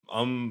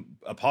I'm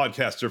a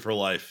podcaster for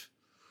life.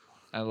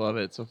 I love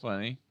it. It's so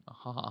funny.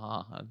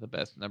 The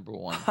best number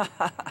one.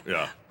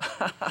 Yeah.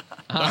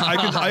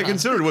 I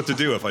considered what to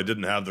do if I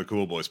didn't have the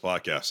Cool Boys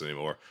podcast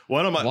anymore.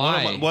 One of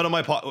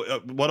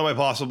my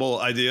possible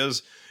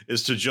ideas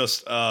is to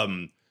just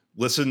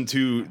listen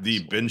to the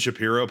Ben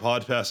Shapiro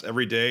podcast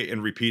every day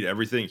and repeat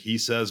everything he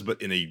says,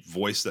 but in a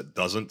voice that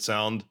doesn't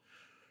sound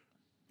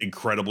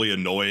incredibly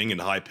annoying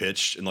and high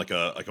pitched and like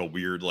a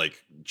weird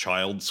like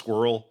child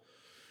squirrel,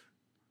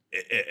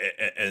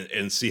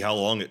 and see how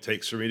long it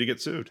takes for me to get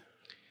sued.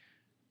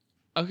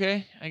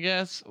 Okay, I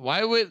guess.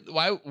 Why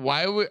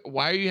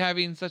are you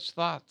having such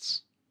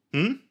thoughts?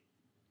 Why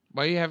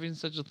are you having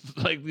such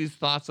these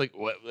thoughts? Like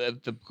what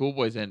if the Cool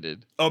Boys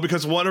ended? Oh,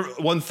 because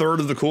one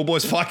third of the Cool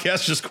Boys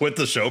podcast just quit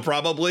the show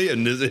probably,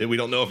 and we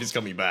don't know if he's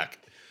coming back.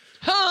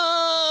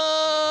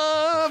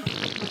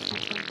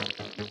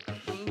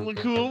 The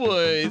Cool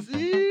Boys.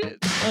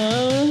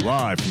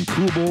 Live from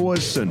Cool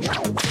Boys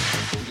Central. You're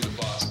the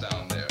boss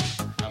down there.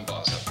 I'm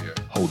boss up here.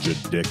 Hold your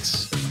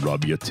dicks and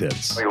rub your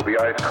tits. You'll be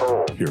ice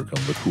cold. Here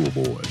come the Cool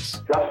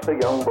Boys. Just a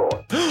young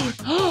boy.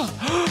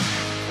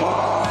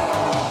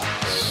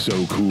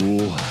 So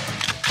cool.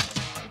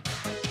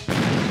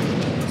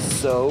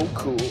 So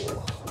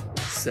cool.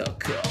 So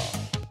cool.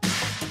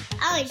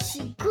 I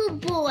see Cool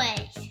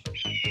Boys.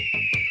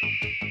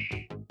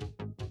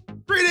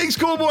 Greetings,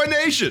 Cool Boy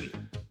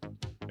Nation,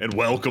 and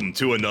welcome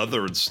to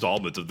another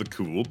installment of the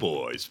Cool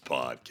Boys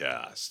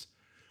podcast.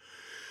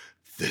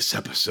 This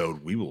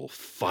episode, we will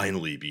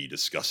finally be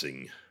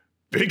discussing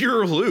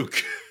Bigger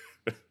Luke.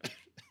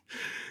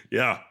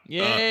 Yeah.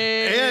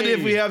 Yay! And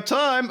if we have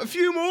time, a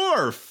few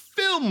more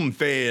film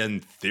fan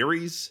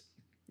theories.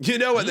 You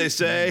know what they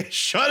say?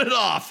 Shut it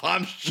off.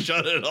 I'm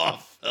shut it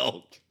off,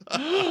 Felk.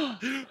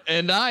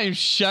 And I'm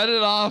Shut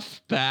It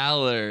Off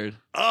Ballard.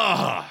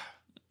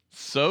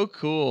 So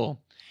cool.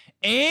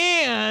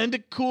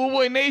 And Cool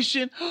Boy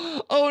Nation,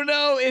 oh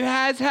no, it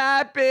has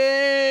happened.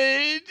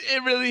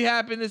 It really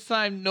happened this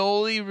time.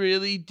 Noli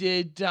really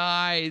did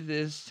die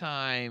this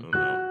time.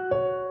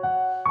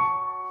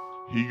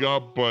 He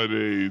got butt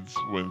AIDS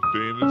when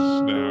Thanos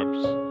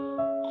snapped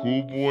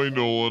Cool Boy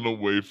Nolan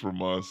away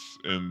from us,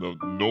 and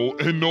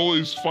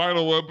Noli's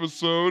final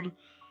episode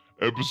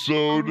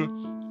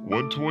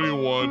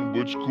 121,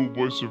 which Cool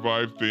Boy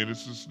survived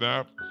Thanos'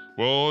 snap?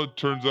 Well, it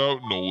turns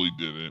out Noli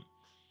didn't.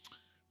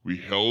 We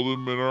held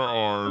him in our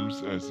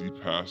arms as he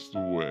passed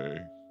away.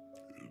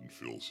 It didn't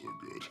feel so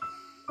good.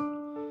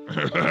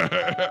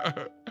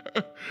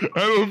 I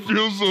don't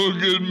feel so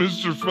good,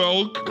 Mr.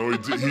 Felk. No,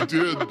 he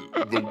did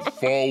the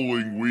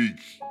following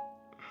week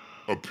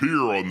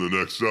appear on the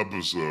next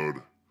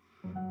episode.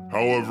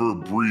 However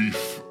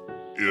brief,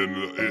 in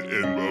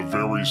a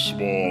very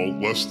small,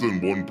 less than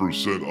 1%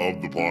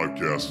 of the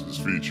podcast is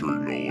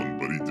featuring Nolan,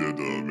 but he did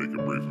make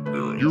a brief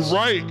appearance. You're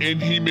right,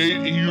 and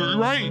you're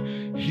right.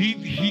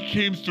 He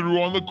came through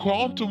on the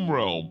quantum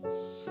realm.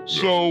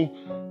 So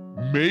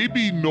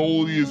maybe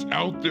Noli is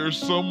out there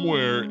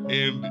somewhere,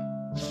 and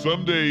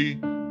someday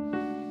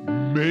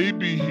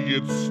maybe he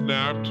gets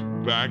snapped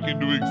back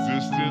into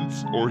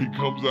existence, or he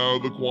comes out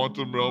of the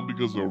quantum realm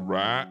because a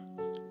rat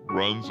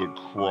runs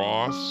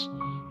across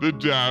the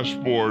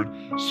dashboard.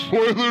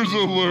 Spoilers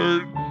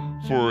alert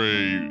for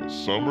a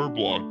summer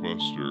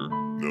blockbuster.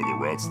 No, the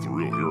rat's the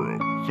real hero.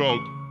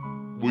 Felk,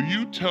 will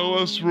you tell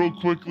us real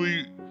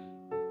quickly,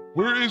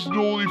 where is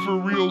Noli for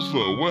reals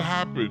though? What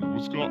happened?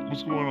 What's going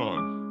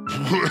on?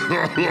 Am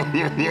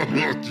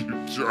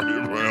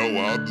I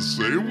allowed to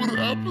say what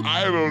happened?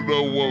 I don't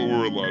know what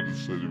we're allowed to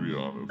say, to be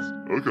honest.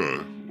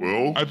 Okay,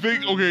 well. I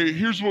think,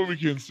 here's what we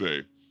can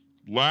say.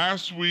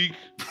 Last week,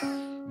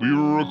 we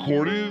were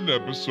recording an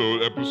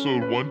episode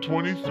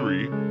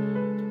 123,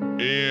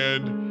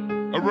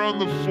 and around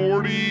the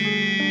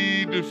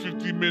 40 to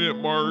 50 minute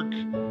mark,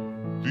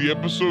 the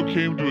episode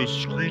came to a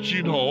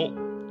screeching halt,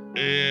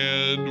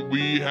 and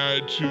we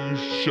had to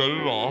shut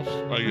it off,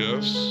 I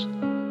guess.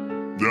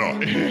 Yeah.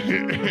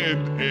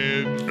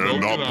 and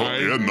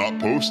not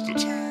post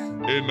it.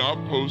 And not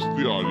post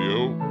the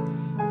audio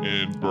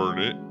and burn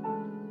it.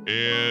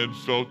 And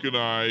Felk and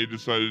I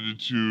decided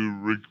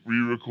to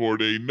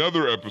re-record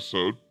another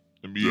episode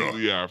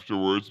immediately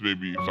afterwards,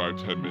 maybe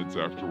 5-10 minutes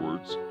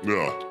afterwards.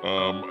 Yeah.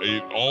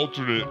 An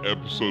alternate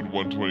episode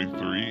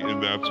 123,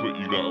 and that's what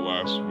you got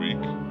last week.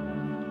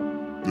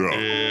 Yeah.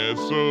 And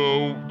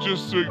so,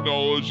 just to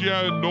acknowledge,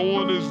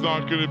 Nolan is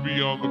not going to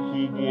be on the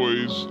Cool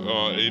Boys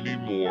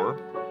anymore.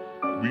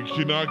 We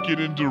cannot get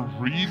into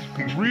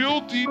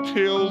real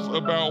details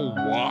about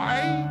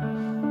why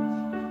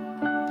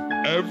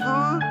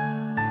ever.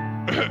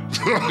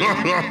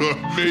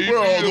 maybe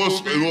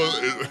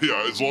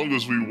as long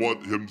as we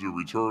want him to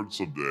return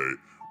someday.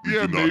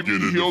 Maybe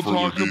he'll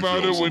talk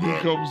about it when he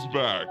comes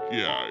back.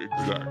 Yeah,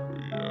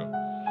 exactly. Yeah.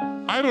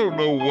 I don't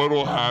know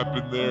what'll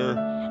happen there.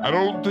 I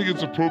don't think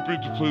it's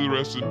appropriate to play the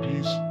rest in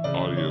peace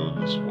audio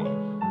in this one.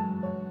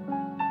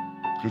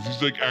 Because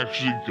he's like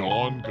actually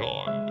gone.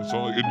 It's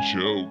not like a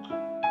joke.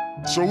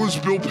 So is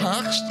Bill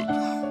Paxton.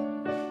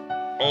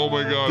 Oh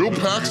my god. Bill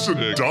Paxton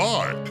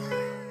died.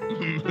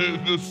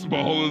 and the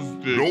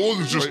smallest dick.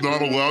 Nolan's just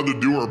not allowed to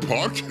do our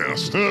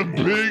podcast. The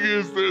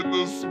biggest and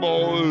the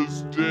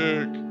smallest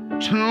dick.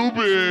 Too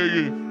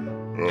big.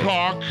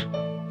 Cock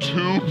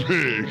too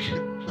big.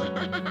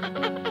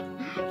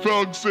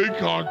 Felk, say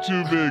cock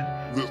too big.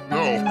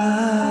 No.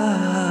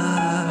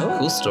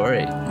 Cool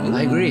story.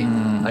 I agree.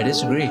 I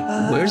disagree.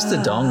 Where's the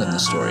dong in the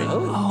story?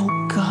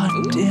 Oh,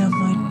 god damn,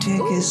 my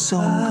dick is so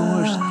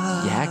engorged.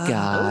 Yeah,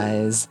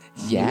 guys.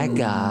 Yeah,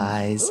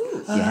 guys.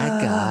 Yeah,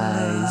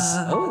 guys.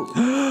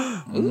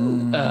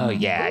 Oh,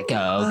 yeah.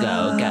 Go,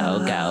 go, go,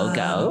 go,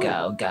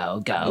 go, go, go,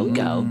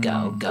 go, go,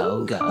 go,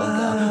 go, go,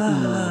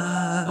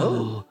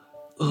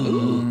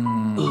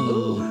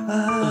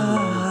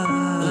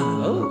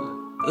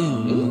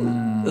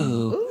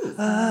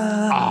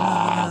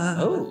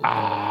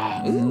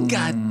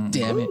 God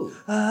damn it.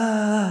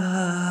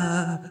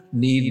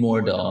 Need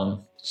more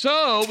dong.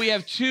 So we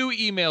have 2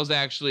 emails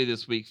actually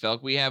this week,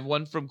 Felk. We have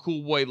one from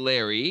Cool Boy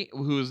Larry,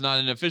 who is not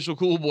an official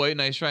Cool Boy.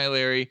 Nice try,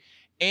 Larry.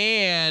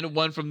 And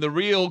one from the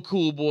real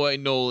Cool Boy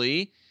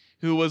Noli,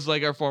 who was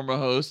like our former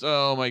host.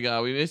 Oh my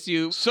God, we miss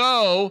you.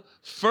 So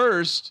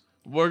first,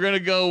 we're gonna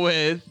go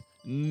with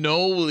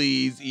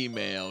Noli's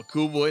email.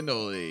 Cool Boy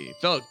Noli.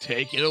 Felk,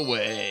 take it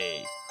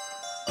away.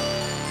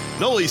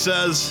 Noli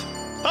says,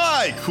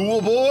 "Hi,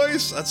 cool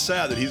boys." That's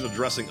sad that he's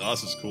addressing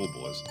us as cool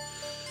boys.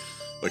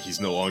 Like he's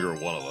no longer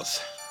one of us.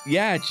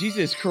 Yeah,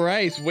 Jesus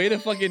Christ. Way to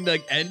fucking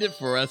like end it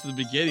for us in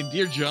the beginning.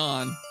 Dear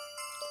John.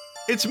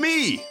 It's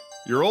me,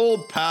 your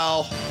old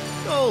pal,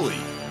 Noli.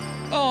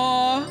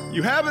 Aw.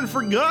 You haven't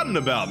forgotten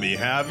about me,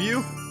 have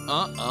you?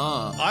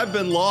 I've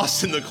been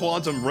lost in the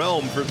quantum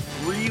realm for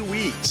 3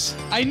 weeks.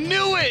 I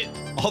knew it!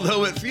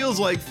 Although it feels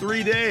like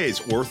 3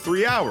 days or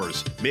 3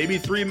 hours, maybe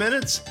 3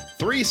 minutes,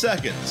 3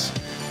 seconds.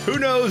 Who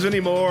knows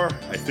anymore?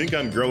 I think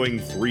I'm growing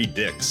 3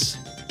 dicks.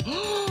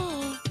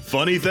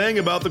 Funny thing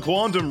about the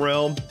quantum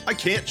realm, I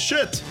can't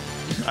shit.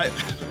 I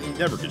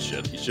never could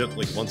shit. He shit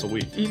like once a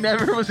week. He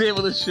never was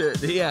able to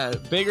shit. Yeah,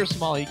 big or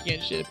small, he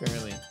can't shit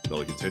apparently.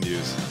 Billy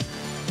continues.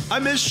 I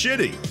miss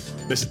shitting.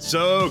 Miss it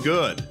so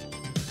good.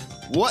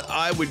 What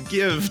I would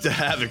give to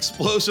have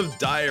explosive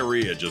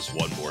diarrhea just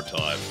one more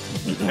time.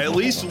 At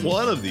least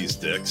one of these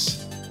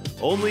dicks.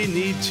 Only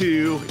need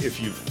 2 if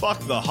you fuck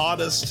the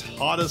hottest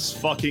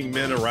fucking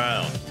men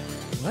around.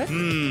 What?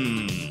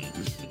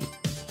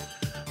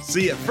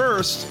 See, at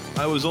first,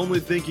 I was only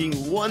thinking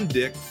 1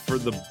 dick for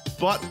the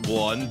butt,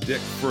 1 dick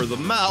for the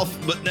mouth,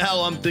 but now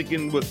I'm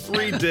thinking with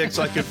 3 dicks,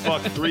 I could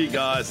fuck 3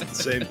 guys at the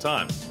same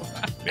time.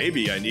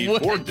 Maybe I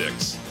need 4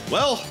 dicks.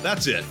 Well,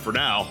 that's it for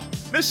now.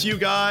 Miss you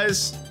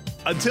guys.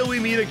 Until we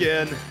meet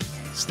again,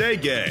 stay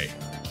gay.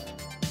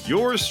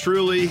 Yours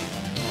truly,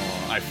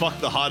 I fuck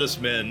the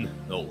hottest men,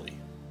 Noli.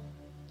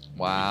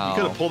 Wow. He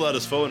could have pulled out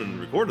his phone and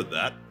recorded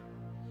that,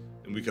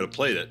 and we could have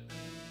played it.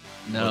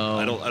 No.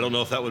 But I don't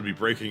know if that would be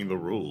breaking the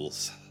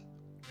rules.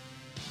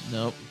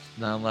 Nope,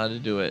 not allowed to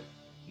do it.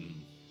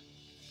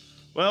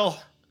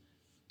 Well,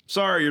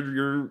 sorry,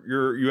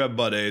 you have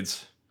butt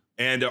AIDS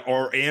and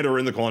are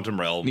in the quantum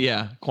realm.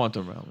 Yeah,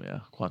 quantum realm. Yeah,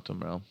 quantum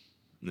realm.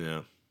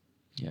 Yeah.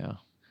 Yeah.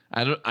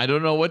 I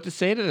don't know what to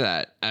say to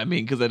that. I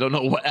mean, because I don't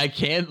know what I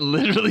can't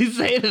literally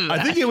say to that.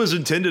 I think it was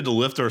intended to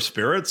lift our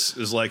spirits.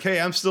 Is like,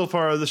 hey, I'm still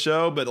part of the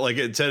show, but like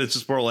instead, it's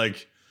just more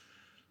like,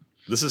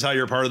 this is how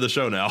you're part of the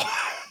show now.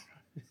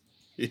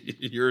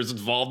 You're as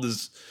involved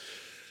as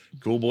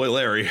Cool Boy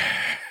Larry.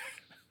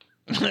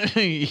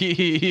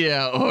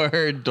 Yeah,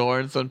 or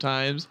Dorn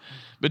sometimes.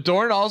 But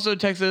Dorn also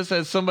texted us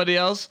as somebody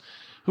else.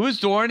 Who is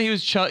Dorn? He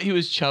was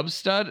Chub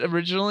Stud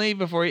originally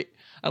before he.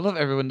 I love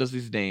everyone does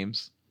these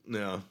names.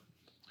 Yeah.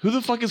 Who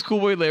the fuck is Cool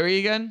Boy Larry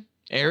again?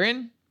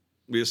 Aaron?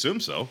 We assume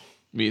so.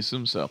 We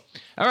assume so.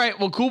 All right.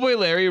 Well, Cool Boy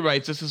Larry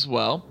writes us as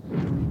well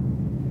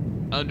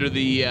under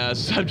the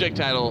subject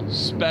title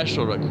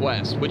Special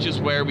Request, which is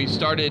where we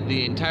started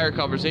the entire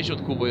conversation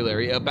with Cool Boy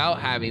Larry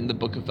about having the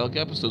Book of Felk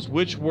episodes,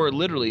 which were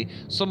literally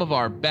some of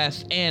our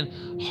best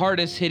and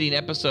hardest hitting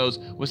episodes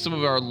with some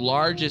of our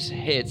largest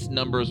hits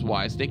numbers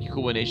wise. Thank you,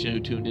 Cool Boy Nation, who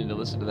tuned in to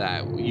listen to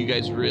that. You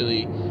guys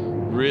really,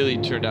 really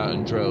turned out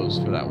in droves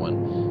for that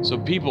one. So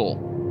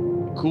people,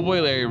 Cool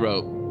Boy Larry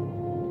wrote,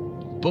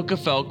 Book of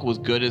Felk was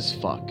good as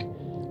fuck.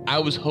 I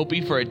was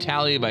hoping for a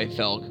tally by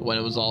Felk when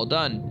it was all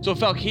done. So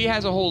Felk, he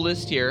has a whole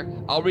list here.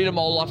 I'll read them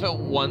all off at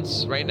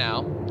once right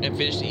now and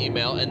finish the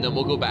email, and then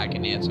we'll go back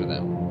and answer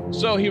them.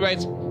 So he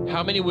writes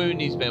how many women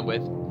he's been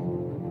with,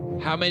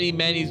 how many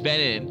men he's been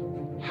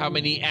in, how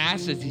many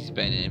asses he's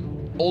been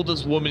in,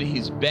 oldest woman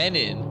he's been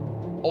in,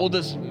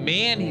 oldest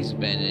man he's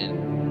been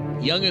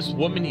in, youngest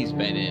woman he's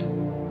been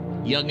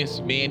in,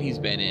 youngest man he's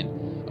been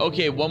in.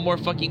 Okay, one more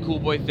fucking Cool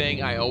Boy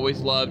thing I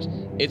always loved.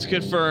 It's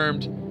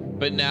confirmed,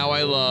 but now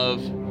I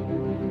love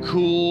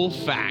cool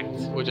fact,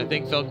 which I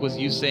think Felk was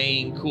you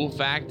saying cool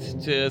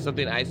fact to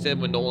something I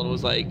said when Nolan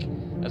was like,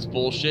 that's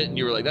bullshit, and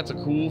you were like, that's a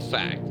cool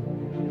fact.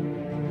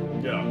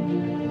 Yeah.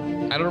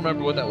 I don't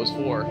remember what that was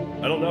for.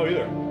 I don't know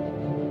either.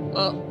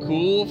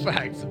 Cool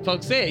fact.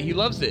 Felk, say it. He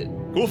loves it.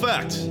 Cool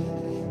fact.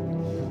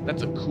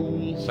 That's a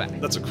cool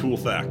fact. That's a cool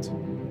fact.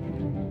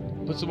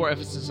 Put some more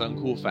emphasis on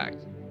cool fact.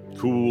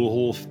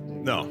 Cool.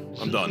 No,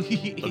 I'm done.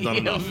 I've done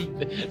enough.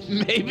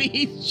 Maybe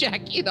he's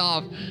checking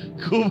off.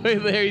 Cool Boy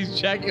Larry's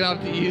checking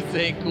off to you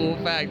saying cool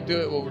fact.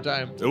 Do it one more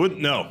time. It wouldn't.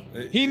 No.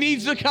 He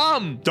needs to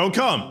come. Don't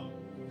come.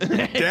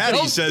 Daddy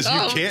Don't says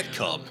come. you can't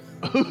come.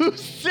 Who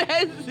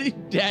says?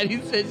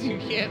 Daddy says you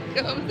can't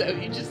come. Is that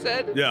what you just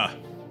said? Yeah.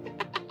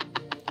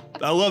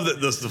 I love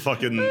that the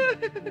fucking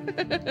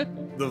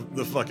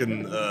the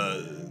fucking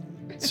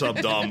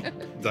sub-dom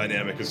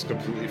dynamic is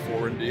completely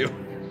foreign to you.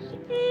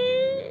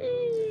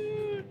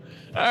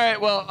 All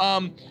right,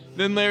 well,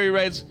 then Larry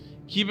writes,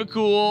 keep it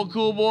cool,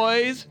 cool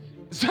boys.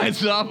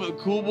 Signs it off with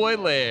Cool Boy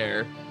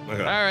Lair.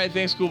 Okay. All right,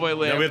 thanks, Cool Boy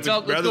Lair. Now we have to,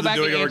 Felk, let's rather go than back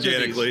doing and it answer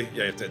organically, these.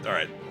 yeah, you have to, all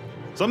right.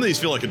 Some of these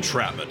feel like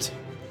entrapment.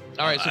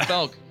 All right, so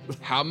Felk,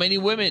 how many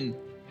women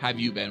have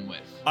you been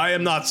with? I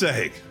am not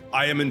saying.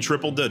 I am in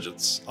triple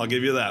digits. I'll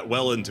give you that.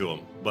 Well into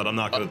them, but I'm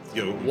not going to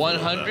go.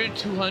 100,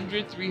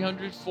 200,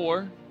 300,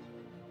 4,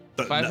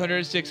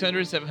 500,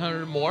 600,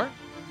 700 more?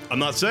 I'm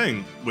not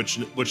saying which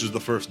is the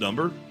first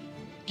number.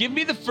 Give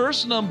me the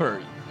first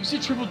number. You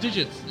said triple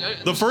digits.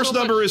 The first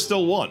number is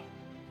still 1.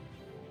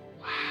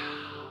 Wow.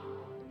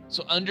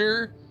 So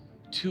under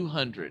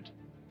 200.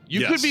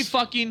 You could be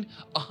fucking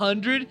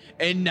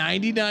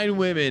 199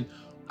 women.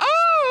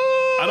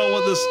 Oh! I don't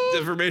want this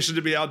information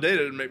to be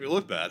outdated and make me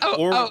look bad,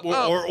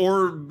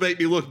 or make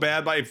me look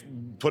bad by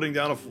putting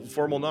down a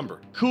formal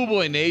number. Cool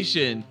Boy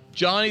Nation,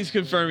 Johnny's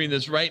confirming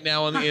this right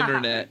now on the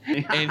internet,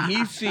 and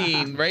he's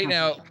seeing right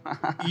now.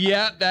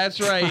 Yeah, that's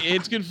right.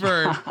 It's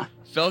confirmed.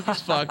 Felk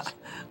is fucked.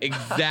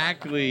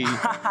 Exactly.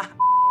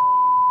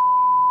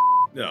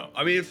 No,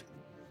 I mean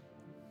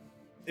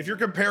if you're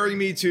comparing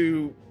me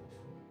to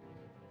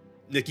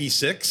Nikki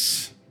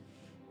Sixx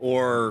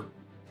or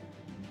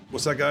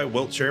what's that guy,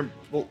 Wilt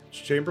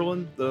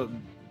Chamberlain, the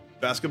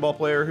basketball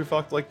player who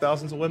fucked like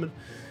thousands of women.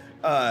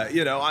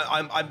 You know,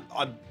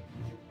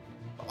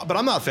 but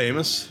I'm not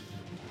famous.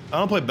 I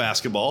don't play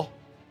basketball.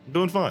 I'm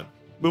doing fine.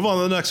 Move on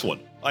to the next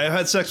one. I have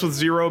had sex with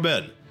 0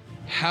 men.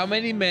 How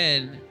many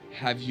men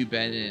have you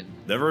been in?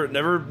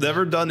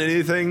 Never done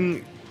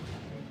anything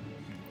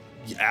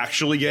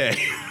actually gay.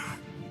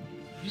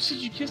 You said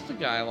you kissed a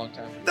guy a long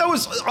time ago. That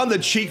was on the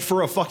cheek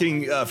for a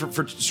fucking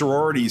for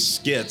sorority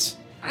skit.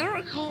 I don't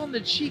recall on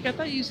the cheek. I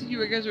thought you said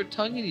you guys were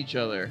tonguing each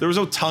other. There was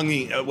no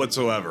tonguing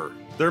whatsoever.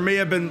 There may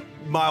have been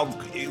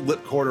mild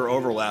lip quarter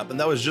overlap, and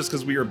that was just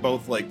because we were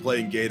both like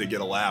playing gay to get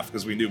a laugh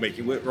because we knew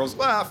making girls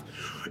laugh.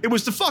 It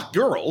was to fuck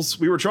girls.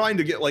 We were trying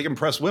to get like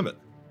impress women.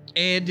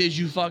 And did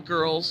you fuck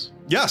girls?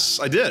 Yes,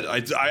 I did.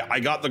 I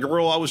got the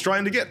girl I was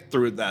trying to get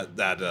through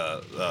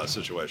that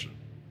situation.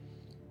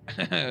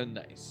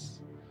 Nice.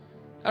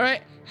 All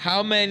right.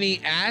 How many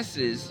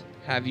asses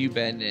have you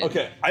been in?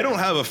 Okay, I don't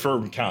have a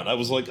firm count. I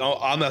was like, oh,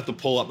 I'm gonna have to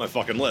pull up my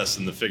fucking list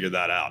and to figure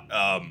that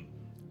out.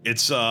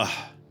 It's a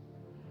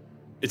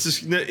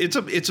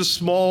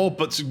small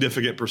but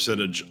significant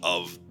percentage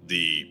of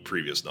the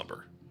previous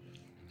number.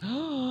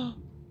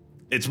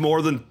 It's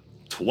more than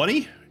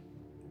 20,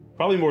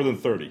 probably more than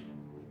 30.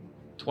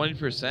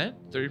 20%,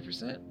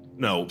 30%.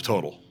 No,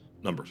 total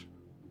numbers.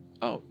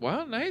 Oh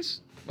wow,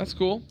 nice. That's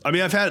cool. I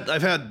mean, I've had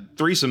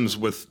threesomes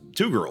with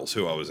 2 girls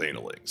who I was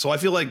analing, so I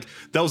feel like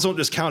those don't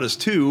just count as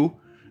 2.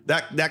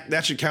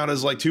 That should count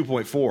as like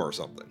 2.4 or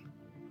something,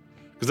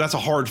 because that's a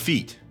hard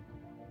feat.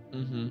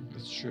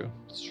 It's true.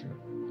 It's true.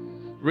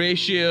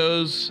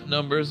 Ratios,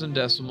 numbers, and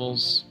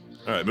decimals.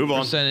 All right, move on.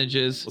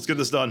 Percentages. Let's get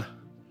this done.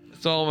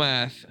 It's all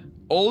math.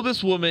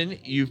 Oldest woman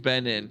you've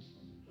been in?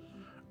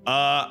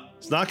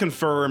 It's not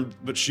confirmed,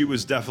 but she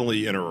was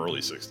definitely in her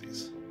early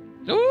 60s.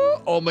 Ooh,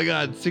 oh my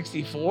God,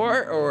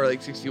 64 or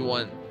like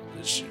 61?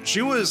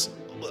 She was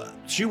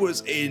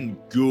in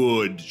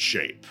good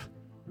shape.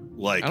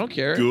 Like, I don't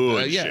care.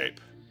 Good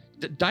shape.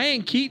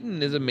 Diane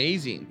Keaton is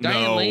amazing.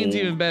 Diane Lane's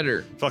even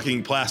better.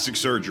 Fucking plastic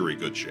surgery,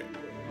 good shape.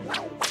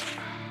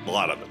 A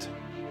lot of it.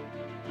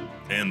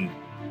 And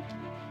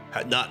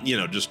not,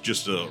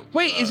 just a...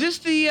 Wait, is this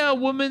the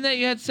woman that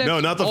you had sex with? No,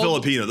 not the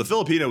Filipino. The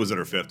Filipino was in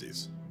her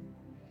 50s.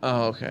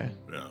 Oh, okay.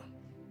 Yeah.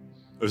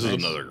 This is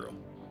another girl.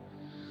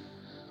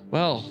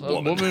 Well,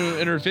 a woman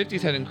in her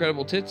 50s had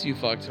incredible tits you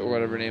fucked, or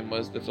whatever her name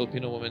was, the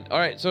Filipino woman. All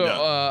right, so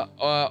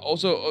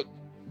also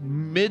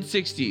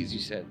mid-60s, you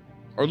said?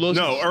 Or low 60s?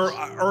 No,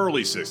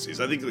 early 60s.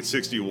 I think like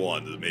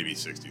 61 to maybe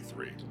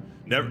 63.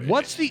 Never.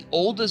 What's the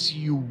oldest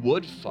you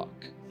would fuck?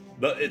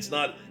 But it's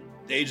not,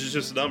 age is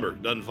just a number.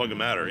 Doesn't fucking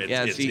matter.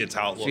 It's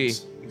how it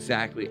looks.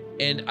 Exactly.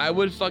 And I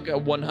would fuck a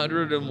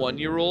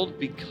 101-year-old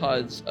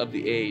because of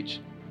the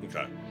age.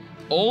 Okay.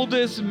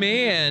 Oldest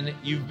man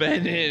you've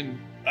been in?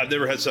 I've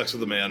never had sex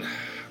with a man,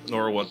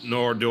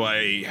 nor do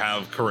I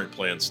have current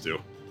plans to.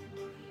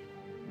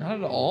 Not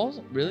at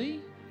all?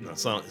 Really? No,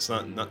 it's not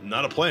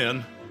a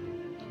plan.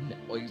 No,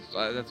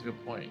 well, that's a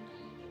good point.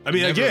 I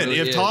mean, again, really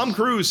if Tom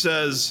Cruise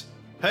says,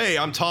 "Hey,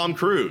 I'm Tom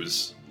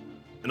Cruise,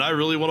 and I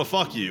really want to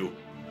fuck you,"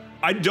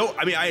 I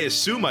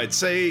assume I'd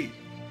say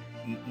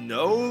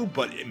no,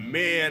 but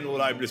man,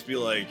 would I just be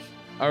like,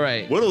 all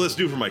right, what'll this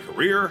do for my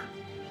career?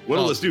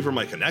 What'll this do for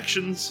my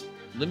connections?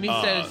 Let me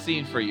set a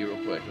scene for you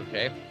real quick,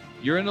 okay?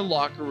 You're in a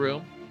locker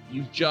room.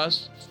 You've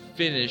just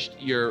finished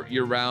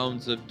your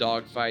rounds of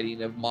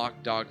dogfighting, of mock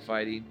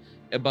dogfighting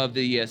above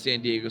the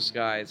San Diego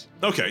skies.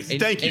 Okay,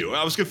 thank you.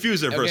 I was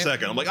confused there for a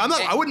second. I'm like,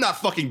 I would not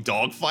fucking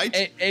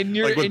dogfight. And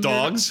you're like with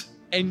dogs.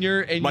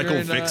 You're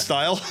Michael Vick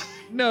style.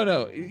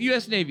 No,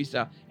 U.S. Navy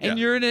style. And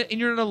you're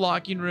in a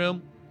locking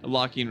room.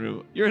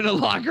 You're in a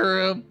locker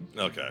room.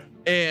 Okay.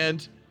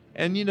 And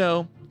you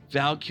know,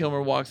 Val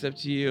Kilmer walks up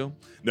to you.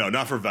 No,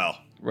 not for Val.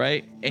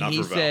 Right? And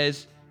he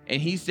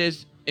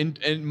says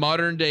in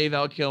modern day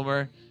Val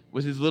Kilmer,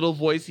 with his little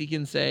voice he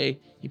can say,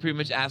 he pretty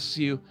much asks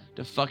you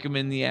to fuck him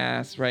in the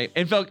ass, right?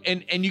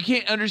 And you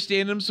can't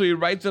understand him, so he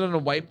writes it on a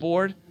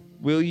whiteboard.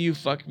 Will you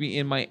fuck me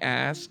in my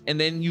ass? And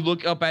then you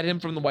look up at him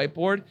from the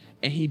whiteboard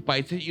and he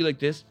bites at you like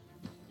this.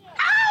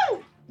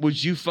 Ow!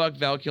 Would you fuck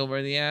Val Kilmer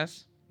in the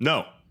ass?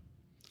 No.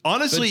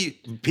 Honestly,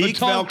 peak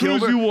Val Kilmer.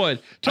 Tom Cruise, you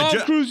would. Tom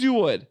Cruise, you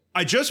would.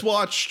 I just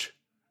watched,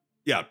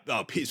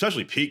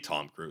 especially peak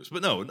Tom Cruise.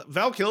 But no,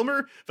 Val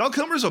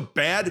Kilmer's a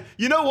bad.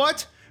 You know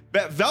what?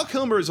 Val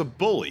Kilmer is a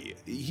bully.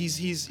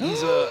 He's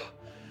a.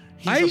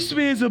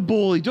 Iceman's a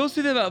bully. Don't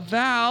say that about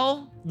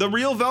Val. The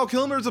real Val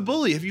Kilmer is a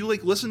bully. Have you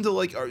listened to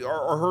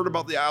or heard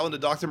about the Island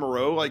of Dr.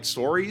 Moreau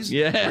stories?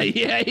 Yeah,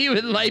 he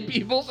would light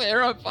people's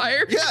hair on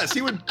fire. Yes,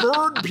 he would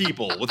burn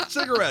people with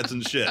cigarettes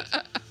and shit.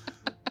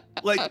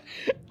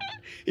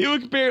 He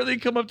would barely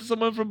come up to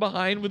someone from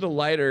behind with a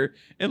lighter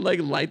and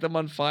light them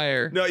on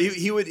fire. No,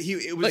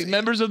 it was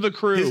members of the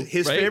crew.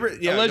 His right?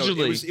 favorite,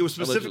 allegedly. No, it was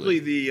specifically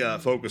the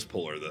focus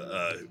puller,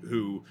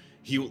 who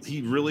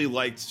he really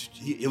liked.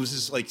 It was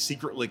this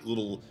secret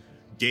little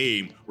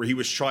game where he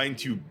was trying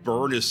to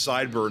burn his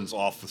sideburns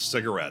off with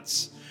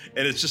cigarettes,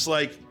 and it's just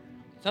like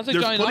sounds like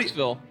Johnny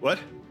Knoxville. What?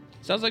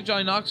 Sounds like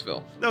Johnny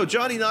Knoxville. No,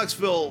 Johnny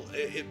Knoxville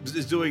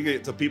is doing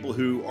it to people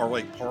who are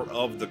part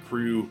of the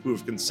crew who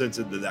have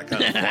consented to that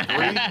kind of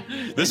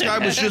fuckery. This guy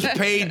was just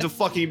paid to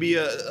fucking be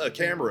a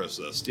camera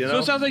assist, you know? So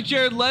it sounds like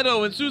Jared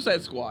Leto in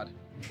Suicide Squad.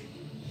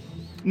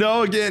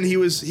 No, again, he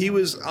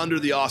was under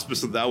the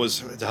auspice that was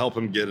to help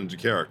him get into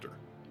character.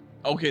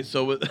 Okay,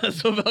 so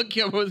Val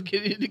Kilmer was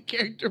getting into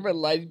character by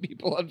lighting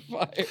people on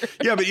fire.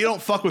 Yeah, but you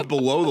don't fuck with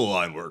below the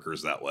line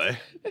workers that way.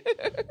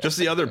 Just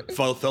the other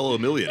fellow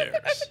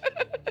millionaires.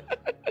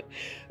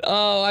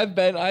 Oh, I've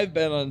been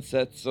on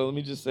sets, so let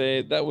me just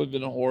say that would have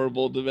been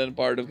horrible to have been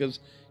part of, because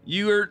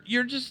you're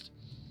just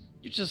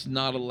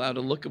not allowed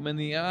to look them in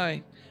the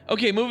eye.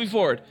 Okay, moving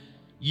forward.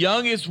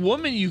 Youngest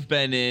woman you've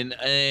been in,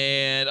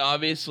 and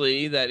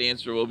obviously that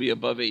answer will be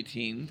above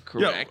 18,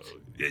 correct? Yeah.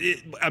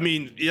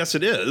 Yes,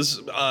 it is.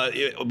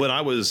 When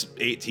I was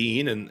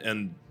 18,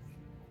 and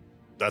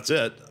that's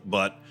it.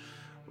 But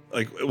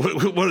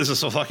what is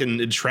this, a fucking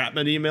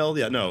entrapment email?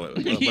 Yeah, no.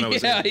 When I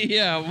was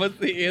yeah. What's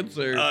the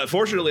answer?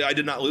 Fortunately, I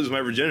did not lose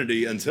my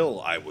virginity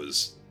until I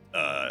was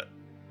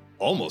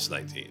almost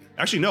 19.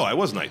 Actually, no, I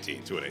was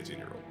 19 to an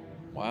 18-year-old.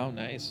 Wow,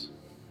 nice.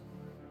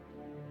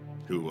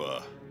 Who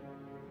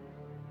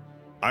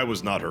I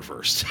was not her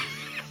first.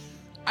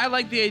 I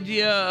like the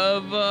idea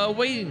of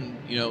waiting,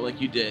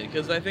 like you did,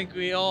 because I think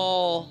we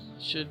all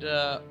should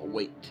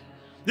wait.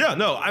 Yeah,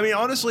 no,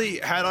 honestly,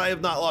 had I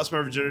have not lost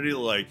my virginity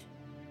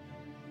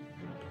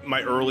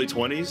my early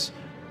 20s,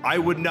 I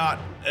would not,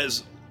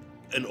 as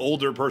an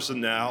older person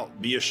now,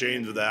 be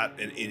ashamed of that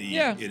in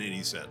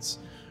any sense.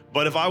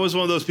 But if I was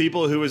one of those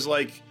people who was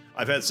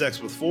I've had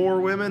sex with 4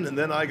 women and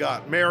then I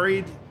got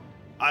married,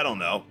 I don't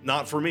know,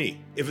 not for me.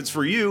 If it's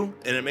for you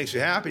and it makes you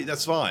happy,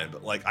 that's fine.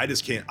 But I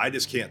just can't.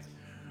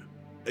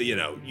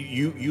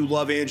 You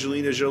love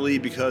Angelina Jolie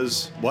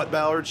because what,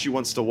 Ballard? She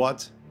wants to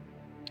what?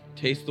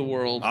 Taste the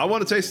world. I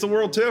want to taste the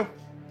world too.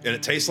 And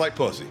it tastes like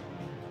pussy.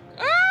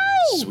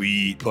 Oh!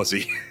 Sweet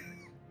pussy.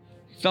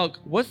 Felk,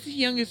 what's the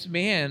youngest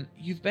man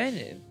you've been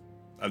in?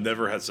 I've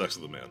never had sex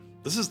with a man.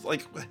 This is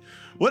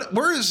what?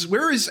 Where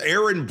is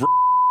Aaron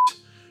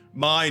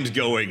mind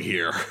going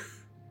here?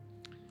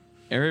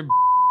 Aaron,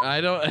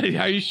 I don't.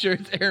 Are you sure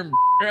it's Aaron?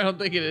 I don't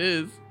think it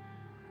is.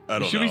 I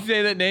don't know. Should we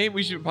say that name?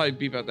 We should probably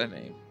beep out that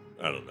name.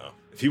 I don't know.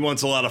 If he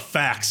wants a lot of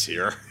facts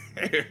here,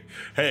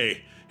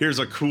 hey, here's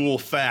a cool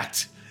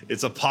fact.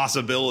 It's a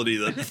possibility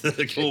that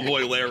the cool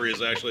boy Larry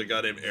is actually a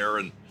guy named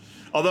Aaron.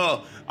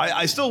 Although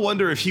I still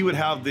wonder if he would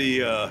have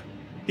the.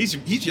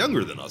 He's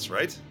younger than us,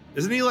 right?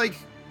 Isn't he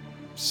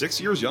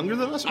 6 years younger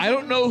than us? I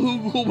don't know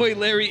who Cool Boy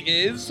Larry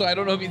is, so I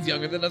don't know if he's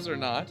younger than us or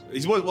not.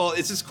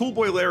 It's this Cool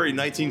Boy Larry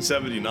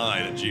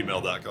 1979 at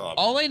gmail.com.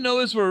 All I know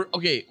is we're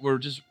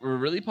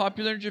really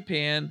popular in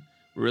Japan.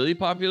 We're really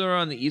popular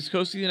on the East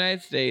Coast of the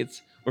United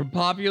States. We're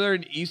popular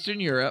in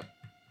Eastern Europe.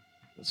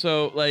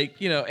 So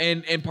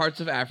and parts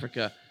of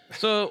Africa.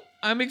 So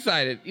I'm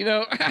excited,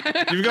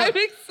 I'm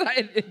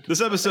excited.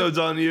 This episode's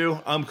on you.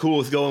 I'm cool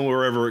with going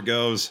wherever it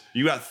goes.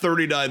 You got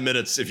 39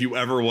 minutes if you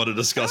ever want to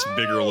discuss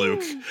Bigger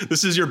Luke.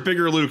 This is your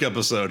Bigger Luke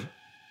episode.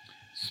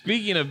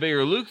 Speaking of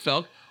Bigger Luke,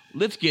 Felk,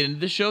 let's get into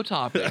the show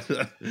topic.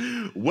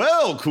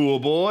 Well, cool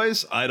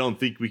boys, I don't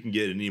think we can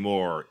get any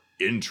more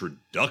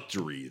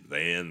introductory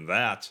than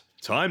that.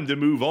 Time to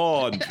move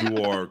on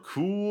to our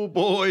cool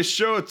boy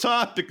show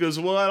topic is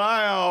what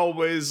I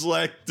always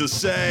like to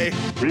say.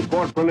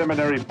 Report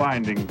preliminary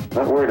findings.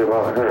 Not worried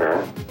about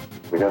her.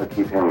 We gotta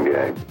keep him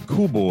gagged.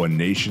 Cool Boy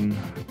Nation,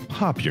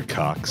 pop your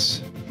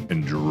cocks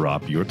and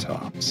drop your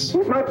tops.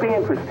 It might be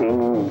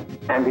interesting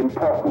and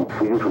important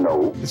for you to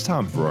know. It's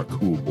time for our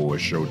Cool Boy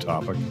show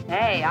topic.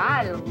 Hey,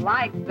 I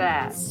like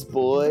that.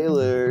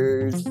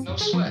 Spoilers. No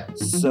sweat.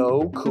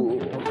 So cool.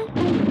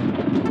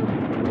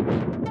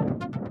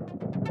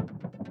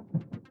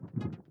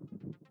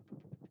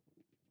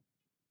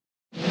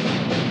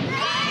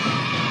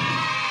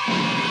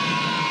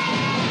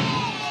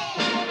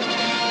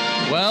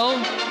 Well,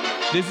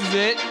 this is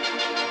it.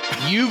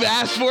 You've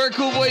asked for it,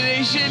 Cool Boy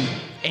Nation,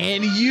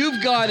 and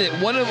you've got it.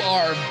 One of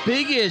our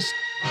biggest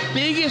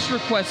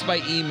requests by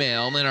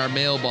email in our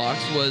mailbox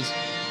was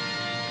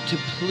to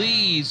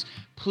please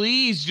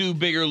do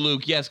Bigger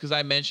Luke. Yes, because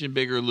I mentioned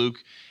Bigger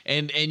Luke,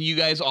 and you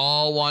guys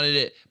all wanted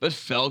it, but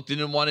Felk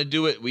didn't want to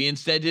do it. We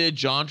instead did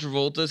John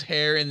Travolta's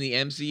hair in the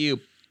MCU.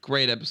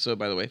 Great episode,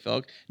 by the way,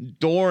 Felk.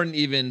 Dorn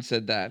even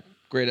said that.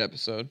 Great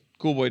episode.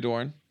 Cool Boy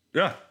Dorn.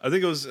 Yeah, I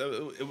think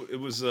it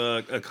was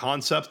a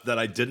concept that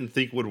I didn't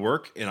think would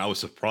work, and I was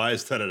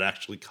surprised that it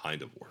actually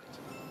kind of worked.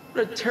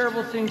 What a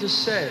terrible thing to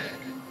say.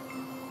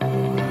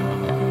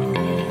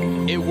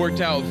 It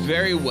worked out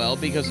very well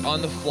because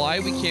on the fly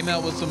we came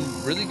out with some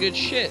really good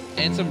shit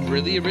and some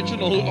really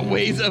original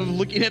ways of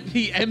looking at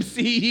the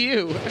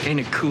MCU. Ain't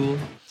it cool?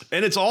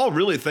 And it's all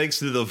really thanks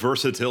to the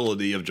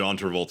versatility of John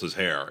Travolta's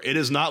hair. It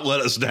has not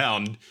let us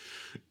down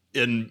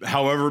in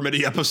however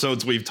many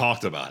episodes we've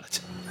talked about it.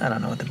 I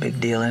don't know what the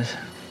big deal is.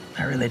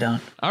 I really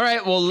don't. All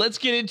right, well, let's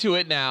get into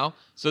it now.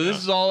 So this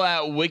is all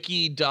at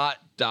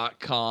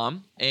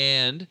wiki.com,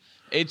 and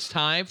it's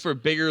time for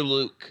Bigger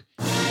Luke.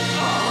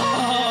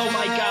 Oh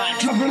my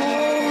God.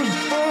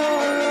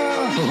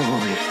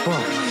 Holy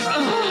fuck.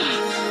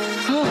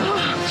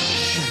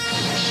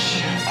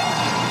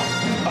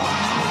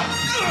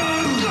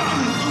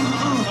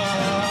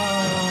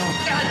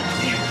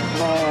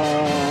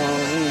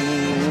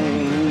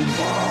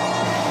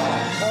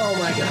 Oh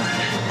my God.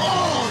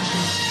 Oh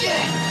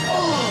shit.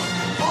 Oh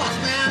fuck,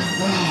 man.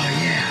 Oh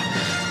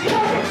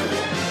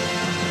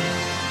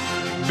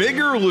yeah.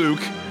 Bigger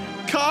Luke,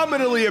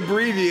 commonly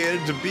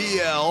abbreviated to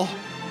BL,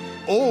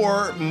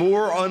 or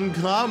more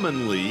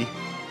uncommonly,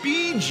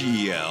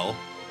 BGL,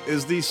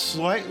 is the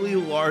slightly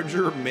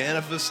larger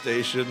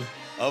manifestation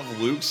of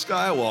Luke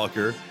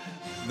Skywalker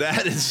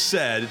that is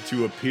said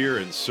to appear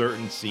in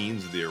certain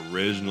scenes of the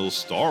original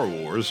Star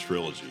Wars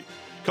trilogy,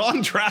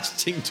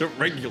 contrasting to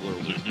regular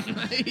Luke.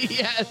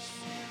 Yes.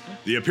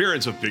 The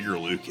appearance of Bigger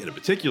Luke in a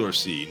particular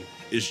scene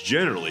is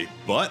generally,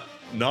 but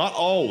not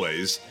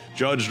always,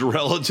 judged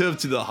relative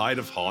to the height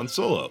of Han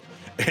Solo,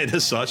 and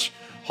as such,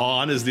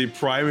 Han is the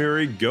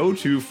primary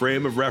go-to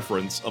frame of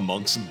reference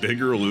amongst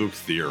Bigger Luke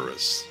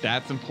theorists.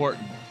 That's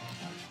important.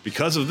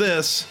 Because of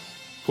this,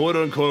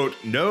 quote-unquote,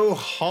 no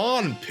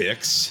Han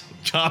pics,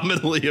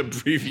 commonly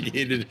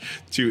abbreviated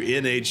to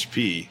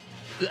NHP,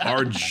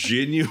 are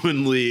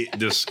genuinely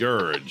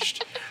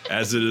discouraged,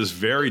 as it is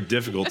very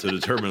difficult to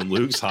determine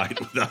Luke's height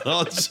without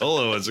Han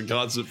Solo as a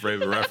constant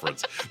frame of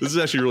reference. This is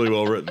actually really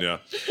well written, yeah.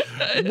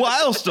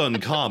 Whilst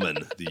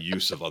uncommon, the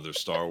use of other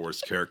Star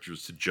Wars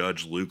characters to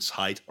judge Luke's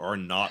height are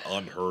not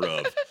unheard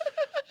of.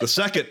 The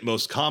second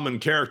most common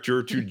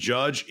character to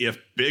judge if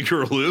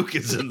Bigger Luke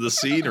is in the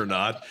scene or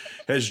not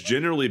has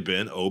generally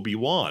been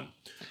Obi-Wan,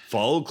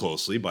 followed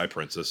closely by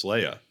Princess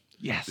Leia.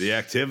 Yes. The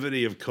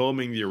activity of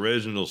combing the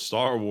original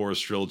Star Wars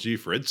trilogy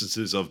for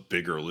instances of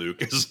Bigger Luke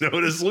is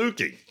known as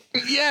luking.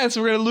 Yes,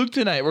 we're gonna Luke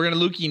tonight. We're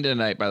gonna Luking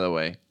tonight, by the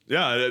way.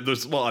 Yeah,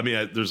 there's plenty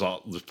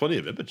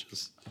of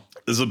images.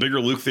 Does the Bigger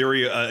Luke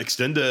theory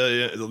extend to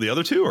the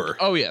other two, or?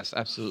 Oh yes,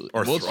 absolutely.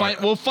 Or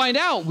we'll find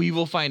out. We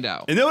will find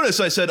out. And notice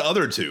I said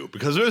other two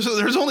because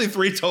there's only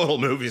 3 total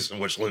movies in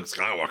which Luke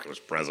Skywalker is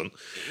present.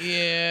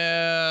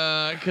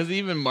 Yeah, because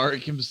even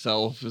Mark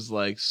himself is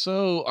like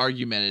so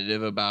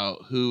argumentative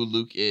about who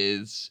Luke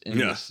is in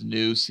this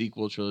new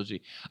sequel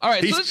trilogy. All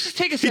right, so let's just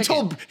take a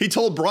second. He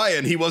told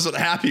Brian he wasn't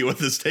happy with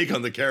his take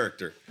on the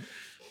character.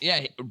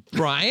 Yeah,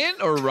 Brian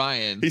or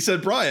Ryan? He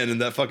said Brian in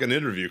that fucking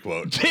interview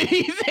quote. Did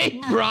he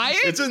say Brian?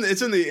 It's in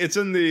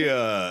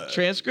the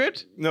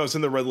transcript. No, it's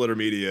in the Red Letter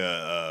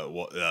Media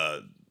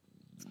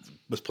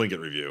Miss Plinkett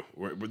review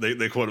where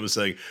they quote him as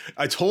saying,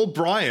 "I told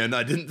Brian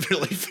I didn't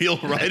really feel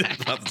right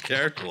about the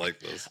character like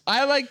this."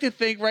 I like to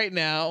think right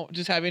now,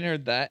 just having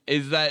heard that,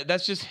 is that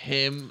that's just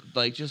him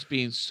like just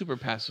being super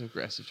passive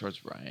aggressive towards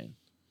Brian,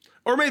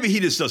 or maybe he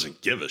just doesn't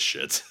give a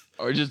shit.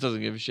 Or just doesn't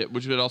give a shit,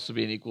 which would also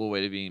be an equal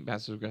way to being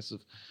passive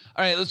aggressive.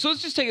 All right, so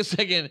let's just take a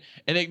second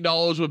and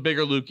acknowledge what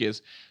Bigger Luke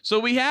is. So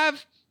we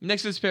have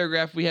next to this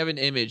paragraph, we have an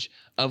image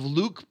of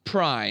Luke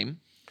Prime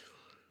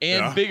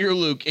and Bigger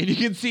Luke, and you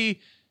can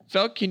see.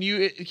 Felk, can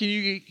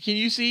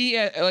you see?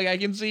 Like I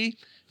can see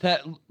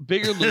that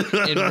Bigger Luke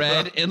in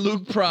red and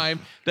Luke Prime.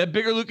 That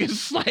Bigger Luke is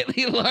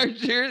slightly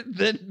larger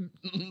than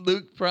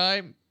Luke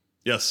Prime.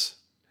 Yes.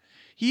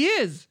 He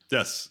is.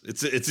 Yes, it's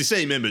the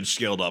same image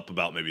scaled up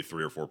about maybe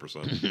 3 or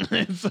 4%.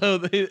 And so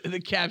the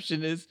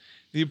caption is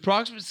the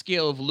approximate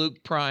scale of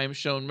Luke Prime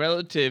shown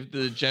relative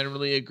to the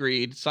generally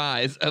agreed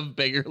size of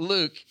bigger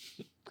Luke.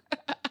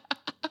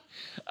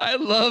 I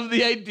love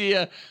the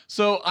idea.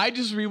 So I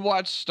just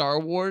rewatched Star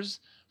Wars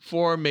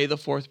for May the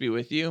 4th be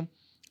with you.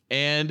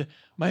 And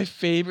my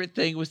favorite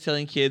thing was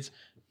telling kids,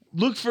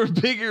 look for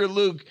bigger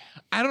Luke.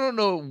 I don't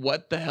know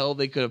what the hell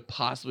they could have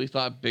possibly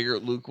thought bigger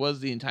Luke was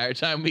the entire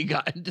time we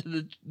got into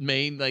the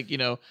main,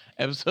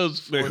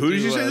 episodes. Wait, who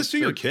did you say this to?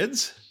 Your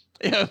kids?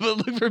 Yeah, but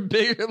look for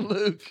bigger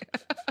Luke.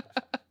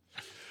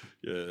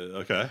 Yeah,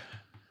 okay.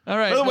 All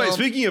right. By the way,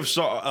 speaking of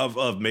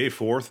May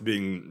 4th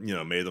being,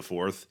 May the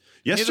 4th,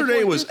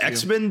 yesterday was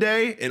X-Men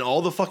Day, and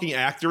all the fucking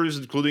actors,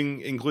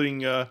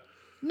 including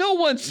no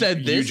one said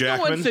this. Hugh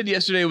Jackman. No one said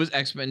yesterday was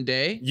X-Men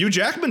Day. Hugh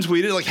Jackman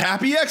tweeted like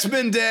 "Happy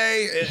X-Men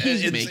Day."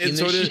 He's making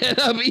this shit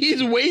up.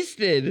 He's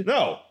wasted.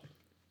 No,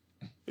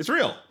 it's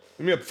real.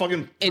 Let me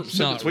fucking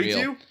not tweet real.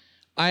 to you.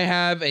 I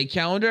have a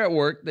calendar at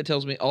work that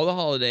tells me all the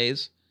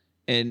holidays,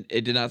 and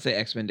it did not say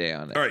X-Men Day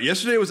on it. All right,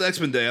 yesterday was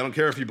X-Men Day. I don't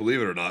care if you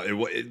believe it or not.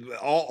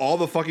 All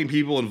the fucking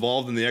people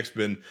involved in the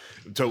X-Men,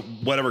 to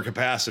whatever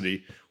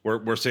capacity,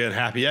 were saying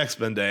Happy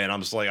X-Men Day, and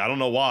I'm just like, I don't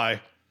know why.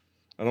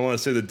 I don't want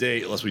to say the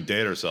date unless we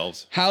date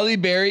ourselves. Halle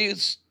Berry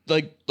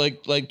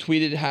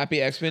tweeted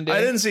Happy X-Men Day. I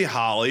didn't see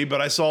Holly,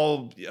 but I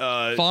saw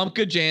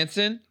Famke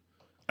Janssen.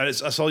 I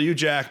saw Hugh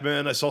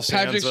Jackman. I saw Sansa.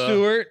 Patrick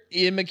Stewart,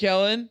 Ian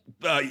McKellen.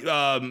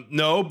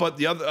 No, but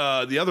the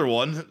other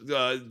one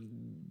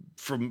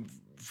from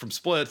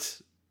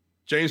Split,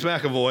 James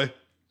McAvoy.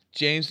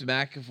 James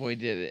McAvoy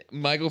did it.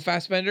 Michael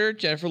Fassbender,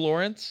 Jennifer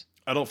Lawrence.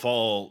 I don't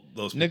follow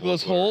those people.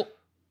 Nicholas Hoult.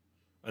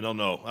 I don't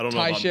know.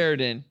 Ty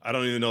Sheridan. I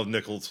don't even know if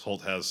Nicholas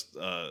Hoult has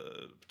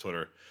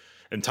Twitter.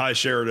 And Ty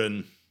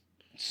Sheridan.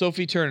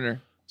 Sophie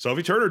Turner.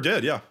 Sophie Turner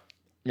did, yeah.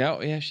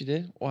 Yeah, she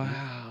did.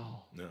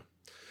 Wow. Yeah.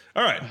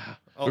 All right.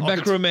 Wow.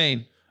 Rebecca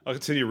Romaine. I'll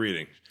continue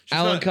reading.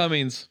 Alan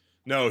Cummings.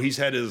 No, he's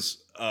had his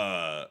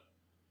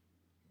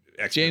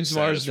James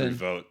Marsden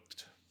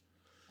revoked.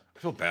 I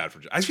feel bad for.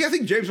 I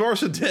think James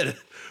Marsden did,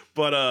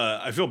 but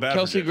I feel bad.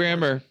 Kelsey for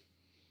Grammer.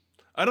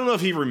 I don't know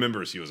if he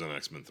remembers he was in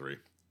X-Men 3.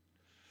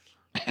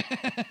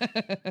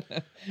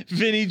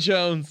 Vinnie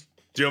Jones.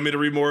 Do you want me to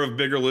read more of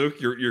Bigger Luke?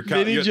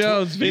 Vinnie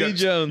Jones. Vinnie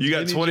Jones. You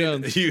got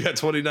 20. You got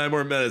 29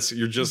 more minutes.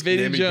 You're just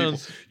naming people.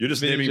 You're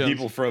just naming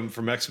people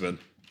from X-Men.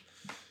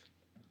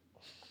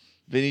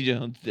 Vinnie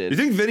Jones did. You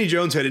think Vinnie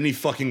Jones had any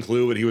fucking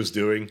clue what he was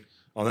doing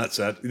on that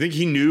set? You think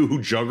he knew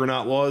who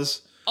Juggernaut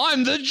was?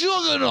 I'm the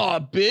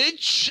Juggernaut,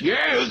 bitch.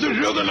 Yeah, it's the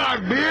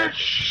Juggernaut,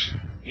 bitch.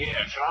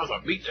 Yeah, Charles,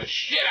 I'll beat the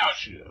shit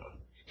out you.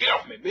 Get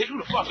off me, bitch. Who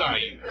the fuck are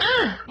you? What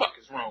the fuck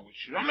is wrong with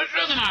you? I'm the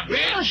Juggernaut,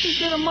 bitch. You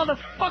get a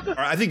motherfucker.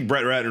 I think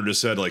Brett Ratner just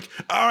said, like,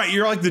 all right,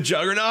 you're like the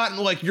Juggernaut,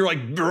 and you're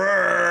like,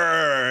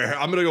 brrr,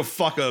 I'm gonna go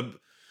fuck a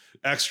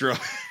extra.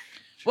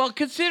 Well,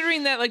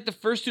 considering that the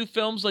first two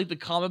films, the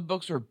comic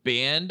books were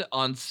banned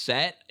on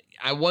set,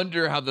 I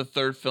wonder how the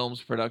third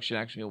film's production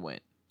actually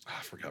went.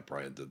 I forgot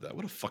Brian did that.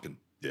 What a fucking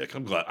dick.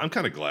 I'm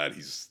kind of glad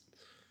he's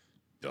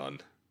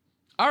done.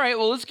 All right,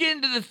 well, let's get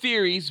into the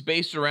theories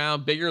based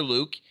around Bigger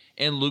Luke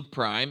and Luke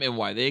Prime and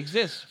why they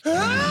exist.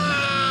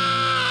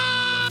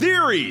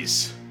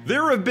 Theories!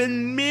 There have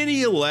been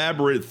many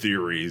elaborate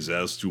theories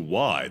as to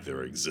why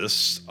there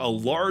exists a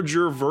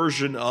larger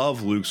version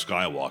of Luke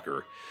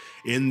Skywalker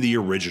in the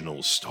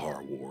original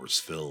Star Wars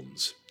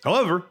films.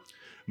 However,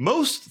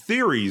 most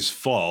theories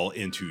fall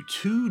into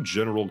two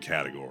general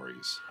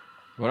categories.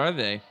 What are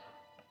they?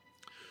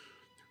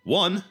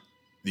 One,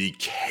 the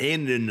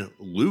canon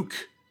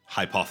Luke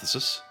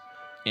hypothesis.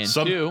 And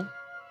two?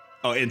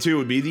 Oh, and two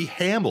would be the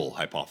Hamill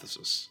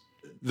hypothesis.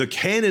 The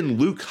canon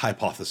Luke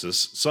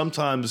hypothesis,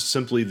 sometimes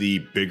simply the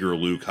bigger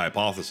Luke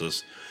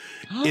hypothesis,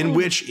 in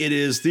which it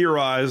is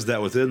theorized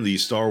that within the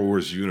Star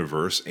Wars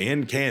universe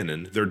and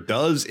canon, there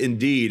does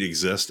indeed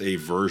exist a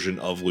version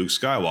of Luke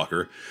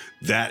Skywalker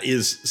that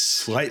is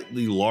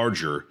slightly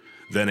larger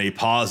than a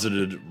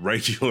posited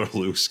regular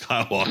Luke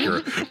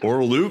Skywalker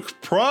or Luke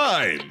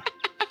Prime.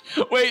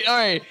 Wait,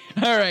 all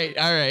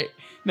right.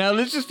 Now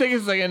let's just take a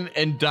second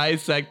and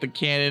dissect the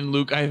canon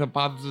Luke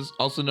hypothesis,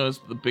 also known as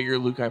the bigger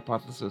Luke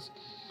hypothesis.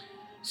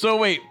 So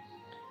wait,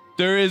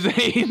 there is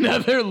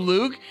another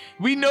Luke?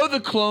 We know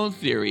the clone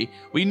theory.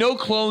 We know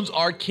clones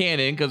are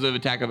canon because of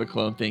Attack of the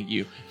Clone. Thank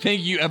you.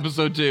 Thank you,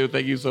 episode 2.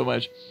 Thank you so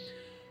much.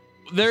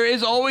 There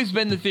has always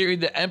been the theory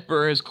that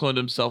Emperor has cloned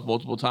himself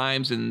multiple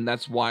times, and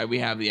that's why we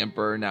have the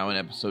Emperor now in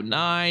episode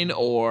 9,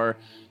 or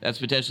that's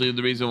potentially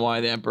the reason why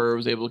the Emperor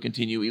was able to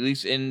continue, at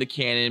least in the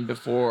canon,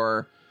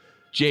 before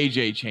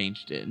JJ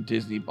changed it and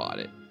Disney bought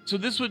it. So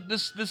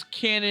this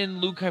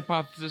canon Luke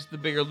hypothesis, the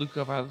bigger Luke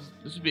hypothesis,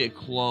 this would be a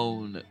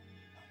clone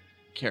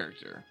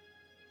character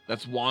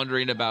that's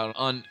wandering about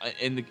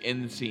in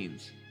the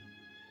scenes,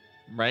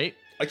 right?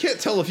 I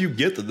can't tell if you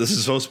get that this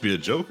is supposed to be a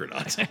joke or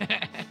not.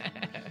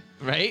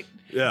 Right?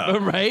 Yeah.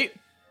 Right?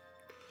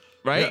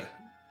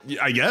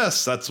 Yeah, I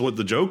guess that's what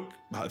the joke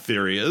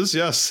theory is.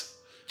 Yes.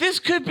 This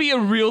could be a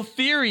real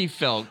theory,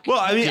 Phil. Well,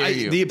 I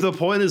mean, the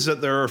point is that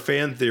there are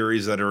fan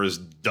theories that are as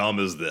dumb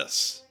as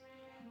this,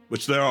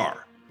 which there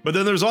are. But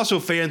then there's also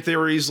fan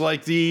theories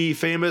like the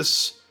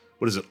famous,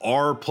 what is it,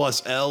 R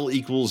plus L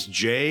equals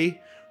J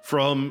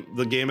from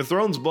the Game of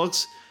Thrones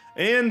books.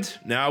 And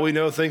now we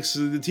know, thanks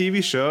to the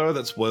TV show,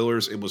 that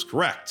spoilers, it was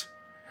correct.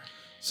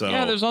 So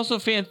yeah, there's also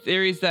fan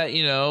theories that,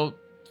 you know,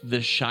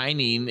 The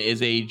Shining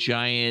is a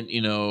giant,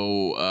 you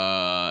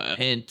know,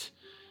 hint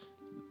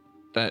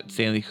that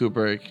Stanley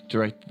Kubrick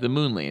directed the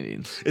moon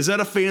landings. Is that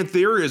a fan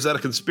theory or is that a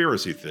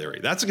conspiracy theory?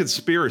 That's a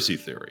conspiracy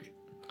theory.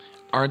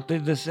 Aren't they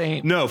the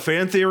same? No,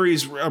 fan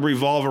theories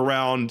revolve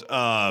around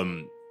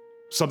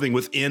something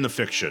within a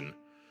fiction.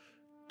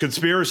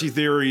 Conspiracy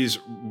theories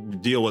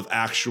deal with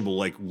actual,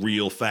 like,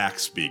 real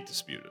facts being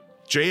disputed.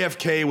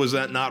 JFK was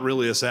not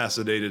really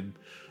assassinated,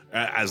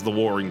 as the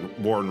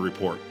Warren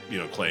Report, you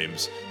know,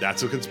 claims.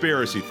 That's a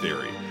conspiracy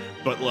theory.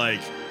 But,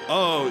 like,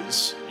 oh,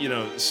 you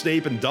know,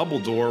 Snape and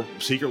Dumbledore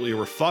secretly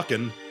were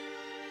fucking,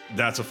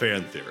 that's a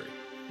fan theory.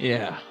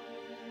 Yeah.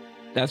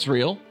 That's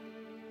real?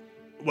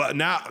 Well,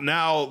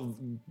 now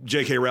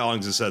J.K.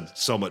 Rowling has said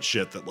so much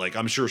shit that, like,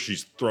 I'm sure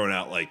she's thrown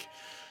out, like,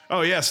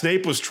 oh yeah,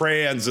 Snape was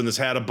trans and has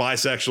had a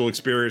bisexual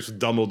experience with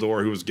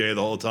Dumbledore, who was gay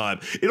the whole time.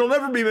 It'll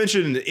never be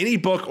mentioned in any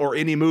book or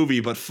any movie,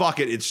 but fuck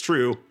it, it's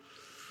true.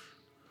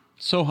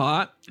 So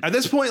hot. At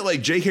this point,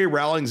 like, J.K.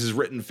 Rowling has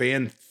written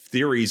fan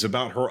theories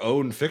about her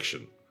own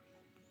fiction.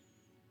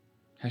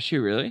 Has she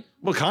really?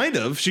 Well, kind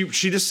of. She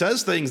just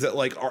says things that,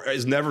 like,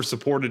 is never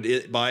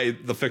supported by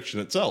the fiction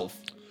itself.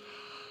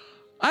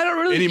 I don't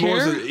really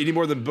care any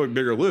more than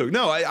Bigger Luke.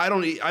 No, I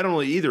don't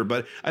really either.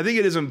 But I think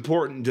it is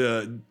important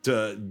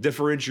to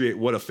differentiate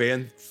what a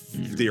fan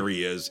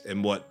theory is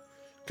and what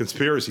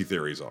conspiracy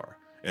theories are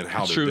and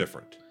how they're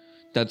different.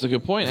 That's a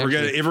good point.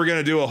 If we're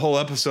gonna do a whole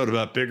episode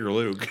about Bigger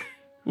Luke.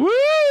 Woo!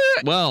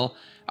 Well,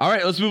 all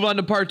right, let's move on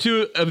to part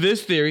 2 of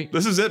this theory.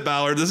 This is it,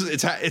 Ballard.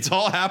 It's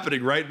all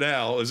happening right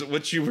now. Is it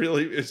what you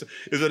really is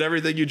it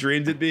everything you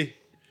dreamed it'd be?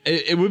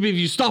 It would be if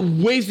you stop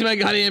wasting my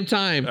goddamn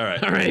time. All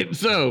right. All right.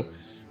 So,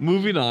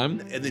 moving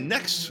on. And the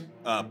next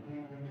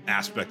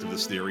aspect of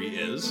this theory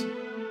is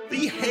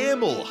the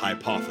Hamill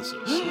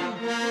hypothesis. Did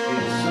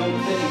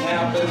something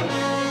happen?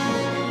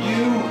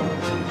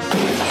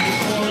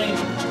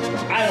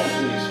 I don't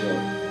think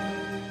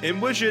so. In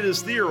which it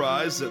is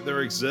theorized that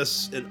there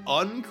exists an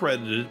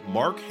uncredited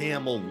Mark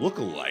Hamill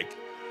lookalike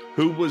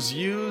who was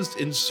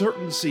used in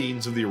certain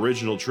scenes of the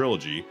original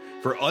trilogy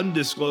for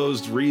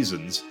undisclosed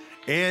reasons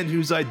and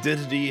whose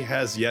identity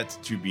has yet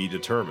to be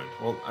determined.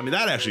 Well, I mean,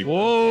 that actually...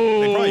 Whoa!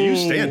 They probably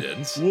use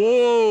stand-ins.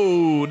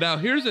 Whoa! Now,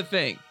 here's the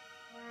thing.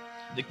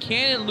 The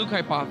canon Luke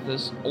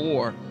hypothesis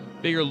or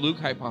Bigger Luke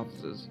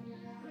hypothesis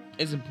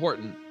is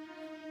important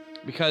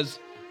because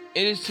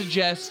it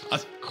suggests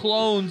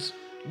clones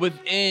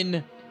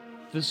within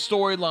the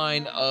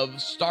storyline of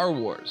Star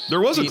Wars.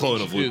 There was a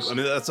clone of Luke. I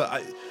mean, that's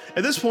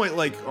at this point,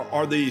 like,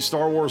 are the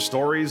Star Wars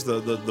stories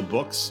the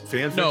books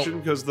fan fiction?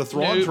 Because the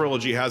Thrawn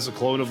trilogy has a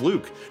clone of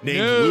Luke named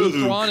Luke.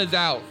 Thrawn is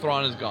out.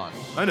 Thrawn is gone.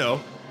 I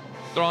know.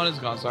 Thrawn is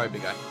gone. Sorry,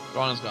 big guy.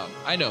 Thrawn is gone.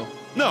 I know.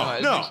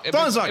 No,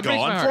 Thrawn's not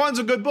gone. Thrawn's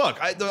a good book.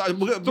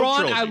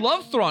 Thrawn, I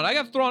love Thrawn. I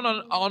got Thrawn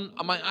on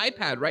my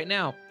iPad right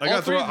now. I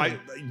got Thrawn.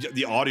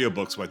 The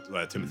audiobooks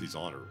by Timothy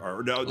Zahn,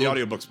 or no, the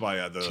audiobooks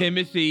by the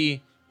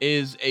Timothy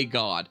is a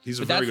god. He's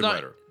a very good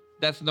writer.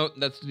 That's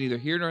neither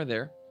here nor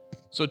there.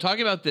 So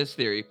talking about this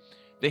theory,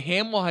 the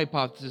Hamill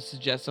hypothesis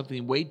suggests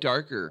something way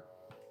darker,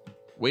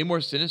 way more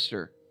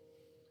sinister.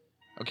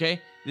 Okay?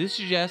 This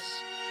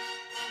suggests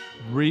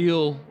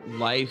real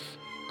life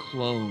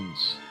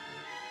clones.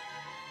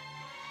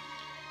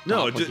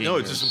 No, it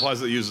just implies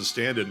that he uses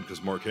stand-in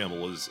because Mark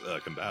Hamill is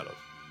combative.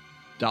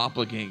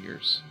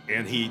 Doppelgangers.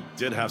 And he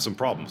did have some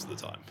problems at the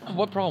time.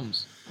 What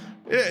problems?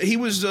 Yeah, he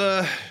was,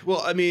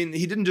 well, I mean,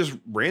 he didn't just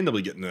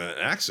randomly get in an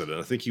accident.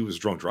 I think he was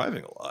drunk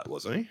driving a lot,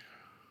 wasn't he?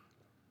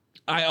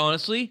 I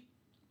honestly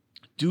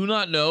do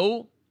not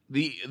know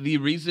the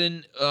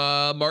reason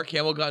Mark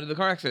Hamill got into the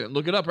car accident.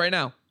 Look it up right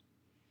now.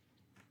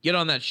 Get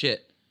on that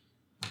shit.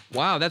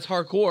 Wow, that's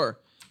hardcore.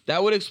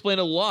 That would explain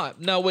a lot.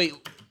 Now, wait.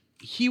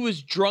 He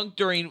was drunk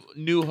during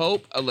New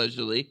Hope,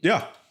 allegedly.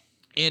 Yeah.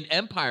 And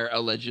Empire,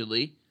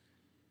 allegedly.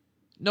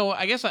 No,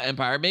 I guess not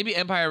Empire. Maybe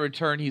Empire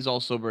Return, he's all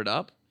sobered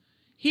up.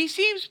 He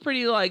seems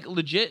pretty, like,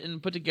 legit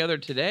and put together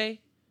today.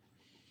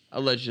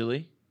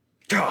 Allegedly.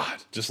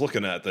 God, just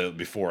looking at the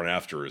before and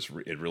after,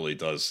 it really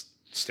does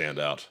stand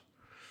out.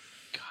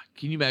 God,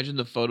 can you imagine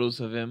the photos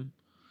of him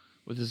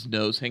with his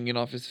nose hanging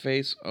off his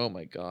face? Oh,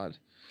 my God.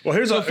 Well,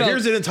 here's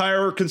an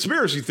entire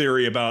conspiracy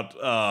theory about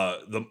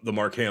the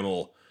Mark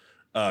Hamill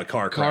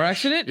car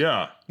accident?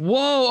 Yeah.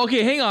 Whoa.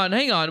 Okay, hang on.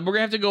 We're going to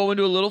have to go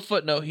into a little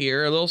footnote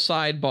here, a little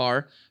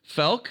sidebar.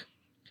 Felk,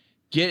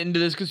 get into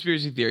this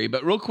conspiracy theory.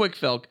 But real quick,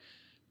 Felk,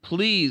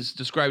 please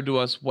describe to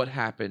us what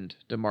happened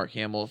to Mark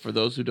Hamill for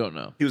those who don't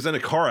know. He was in a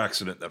car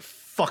accident that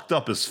fucked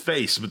up his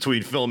face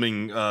between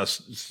filming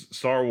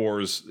Star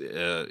Wars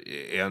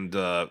and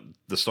the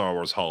Star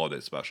Wars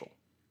Holiday Special.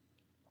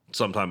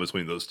 Sometime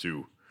between those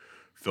two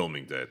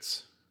filming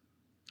dates.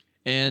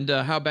 And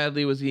how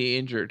badly was he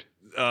injured?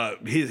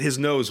 His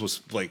nose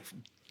was like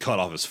cut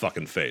off his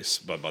fucking face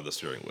by the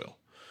steering wheel.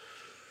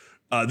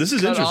 This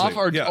is cut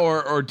interesting.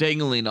 Off or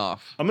dangling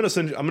off? I'm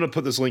gonna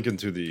put this link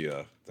into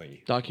the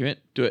thingy. Document.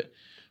 Do it.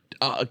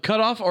 Cut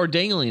off or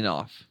dangling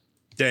off?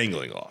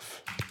 Dangling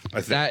off.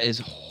 I think that is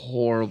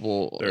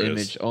horrible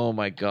image. Oh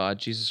my God,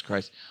 Jesus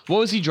Christ! What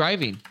was he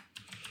driving?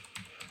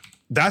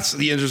 That's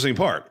the interesting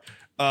part.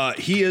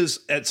 He is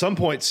at some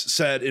points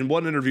said in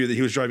one interview that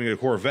he was driving a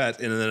Corvette,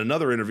 and in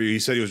another interview he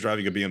said he was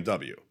driving a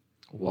BMW.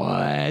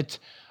 What?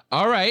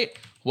 All right.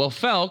 Well,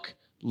 Felk,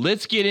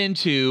 let's get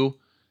into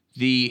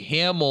the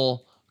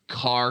Hamill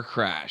car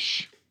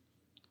crash.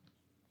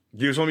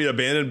 You just want me to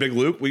abandon Big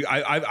Luke?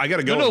 I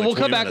gotta go. No, we'll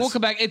come back. We'll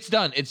come back. It's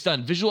done.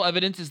 Visual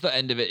evidence is the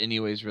end of it,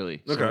 anyways.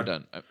 Really. So we're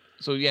done.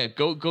 So yeah,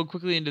 go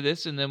quickly into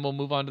this, and then we'll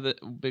move on to the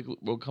big.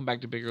 We'll come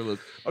back to Bigger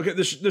Luke. Okay.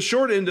 The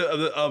short end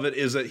of it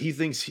is that he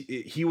thinks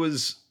he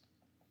was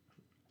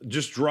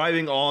just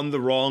driving on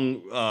the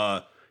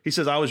wrong. He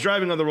says, I was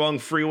driving on the wrong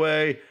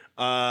freeway.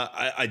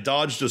 I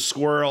dodged a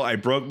squirrel. I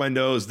broke my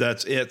nose.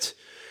 That's it.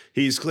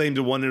 He's claimed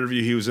in one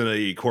interview he was in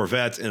a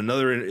Corvette. In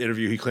another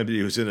interview, he claimed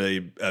he was in a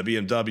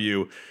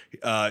BMW.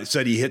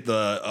 Said he hit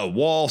a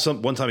wall.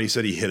 One time he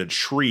said he hit a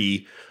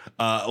tree.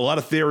 A lot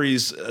of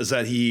theories is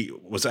that he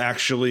was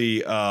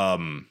actually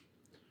about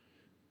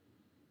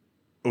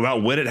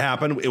when it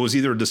happened. It was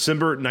either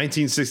December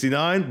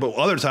 1969, but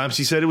other times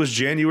he said it was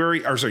December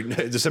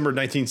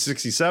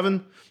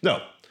 1967. No,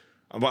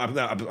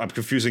 I'm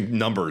confusing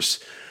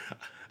numbers.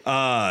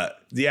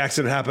 The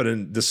accident happened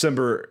in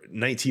December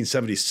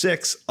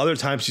 1976. Other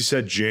times he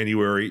said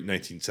January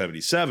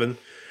 1977.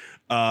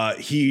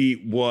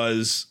 He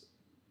was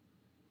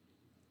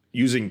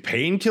using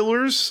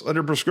painkillers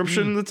under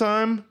prescription at the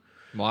time.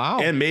 Wow.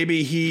 And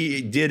maybe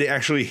he did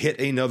actually hit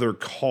another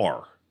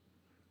car.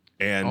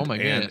 And, oh my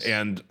goodness.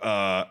 And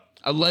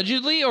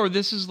allegedly, or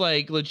this is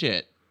like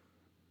legit?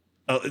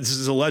 This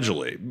is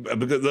allegedly,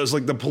 because there's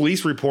like the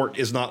police report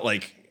is not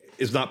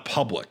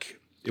public.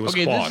 It was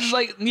quashed.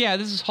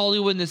 This is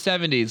Hollywood in the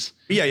 70s.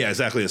 Yeah,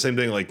 exactly. The same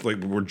thing like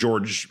where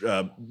George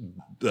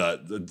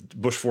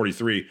Bush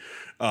 43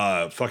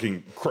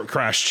 fucking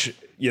crashed,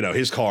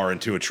 his car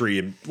into a tree.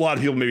 And a lot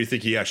of people maybe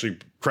think he actually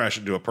crashed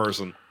into a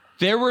person.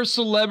 There were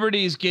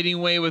celebrities getting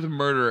away with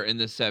murder in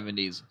the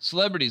 70s.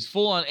 Celebrities,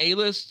 full on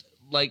A-list,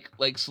 like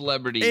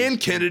celebrities. And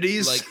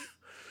Kennedys.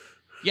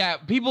 Yeah,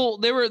 people.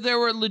 There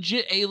were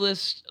legit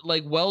A-list,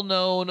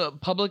 well-known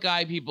public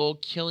eye people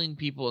killing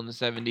people in the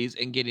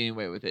 70s and getting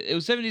away with it. The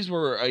 70s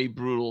were a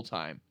brutal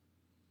time.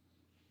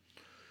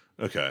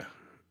 Okay.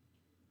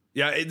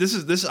 Yeah,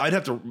 this. I'd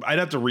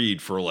have to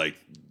read for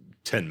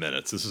 10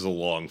 minutes. This is a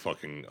long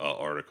fucking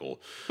article.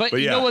 But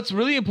you know what's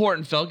really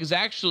important, Felk, is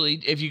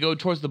actually if you go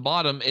towards the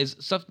bottom is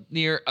stuff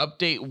near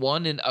update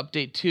 1 and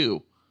update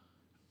 2.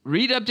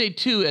 Read update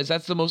 2 as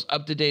that's the most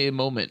up-to-date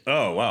moment.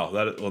 Oh wow,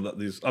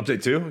 these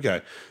update 2.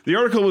 Okay, the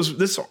article was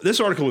this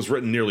article was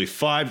written nearly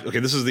 5. Okay,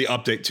 this is the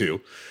update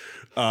 2,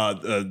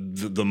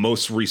 the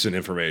most recent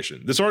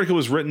information. This article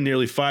was written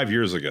nearly 5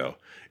 years ago,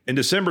 in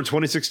December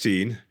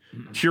 2016.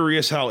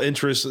 Curious how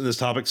interest in this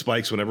topic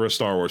spikes whenever a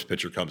Star Wars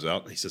picture comes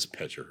out. He says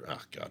picture. Oh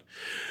God.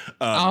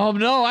 Oh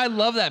no, I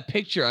love that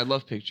picture. I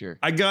love picture.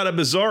 I got a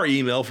bizarre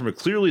email from a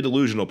clearly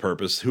delusional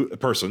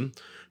person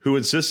who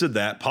insisted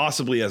that,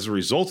 possibly as a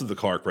result of the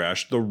car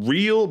crash, the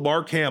real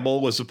Mark Hamill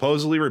was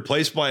supposedly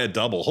replaced by a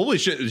double. Holy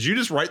shit, did you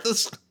just write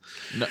this?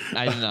 No,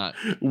 I did not.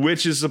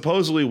 Which is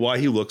supposedly why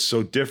he looks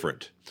so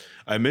different.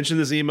 I mentioned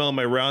this email in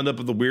my roundup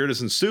of the weirdest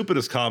and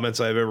stupidest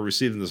comments I have ever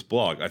received in this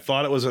blog. I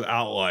thought it was an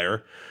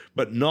outlier,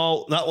 but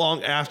not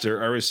long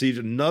after, I received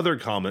another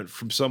comment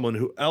from someone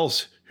who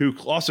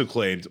also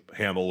claimed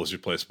Hamill was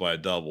replaced by a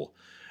double.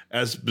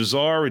 As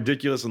bizarre,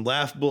 ridiculous, and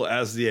laughable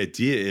as the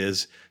idea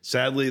is,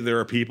 sadly, there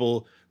are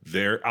people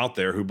out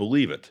there who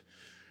believe it.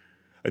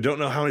 I don't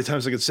know how many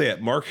times I could say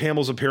it. Mark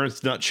Hamill's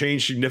appearance did not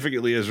change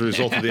significantly as a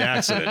result of the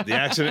accident. The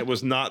accident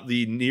was not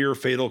the near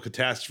fatal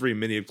catastrophe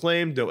many have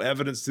claimed. No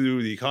evidence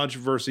to the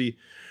controversy.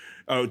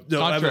 No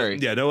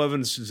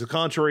evidence to the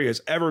contrary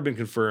has ever been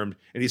confirmed,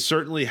 and he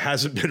certainly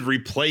hasn't been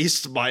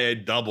replaced by a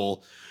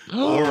double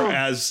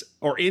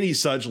or any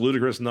such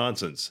ludicrous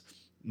nonsense.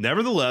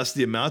 Nevertheless,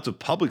 the amount of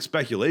public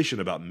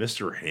speculation about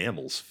Mr.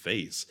 Hamill's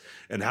face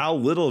and how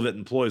little of it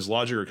employs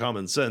logic or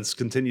common sense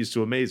continues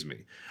to amaze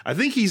me. I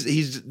think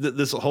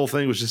this whole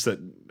thing was just that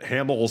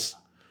Hamill's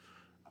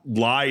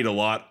lied a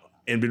lot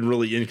and been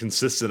really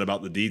inconsistent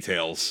about the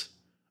details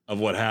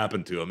of what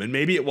happened to him. And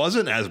maybe it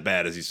wasn't as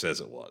bad as he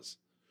says it was.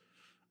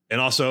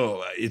 And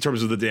also in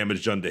terms of the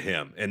damage done to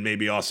him. And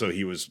maybe also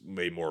he was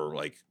made more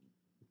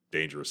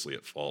dangerously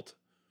at fault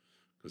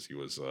because he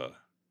was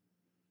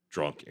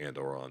drunk and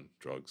or on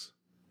drugs.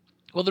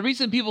 Well, the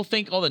reason people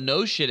think all the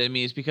no shit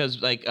is because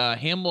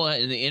Hamill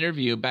in the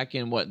interview back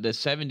in the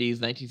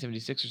 70s,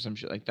 1976 or some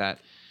shit like that,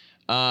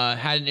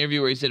 had an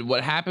interview where he said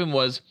what happened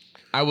was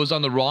I was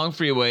on the wrong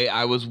freeway.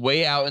 I was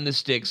way out in the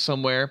sticks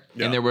somewhere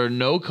and there were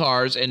no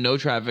cars and no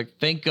traffic.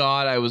 Thank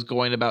God I was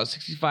going about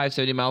 65,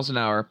 70 miles an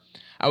hour.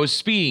 I was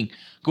speeding,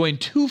 going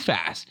too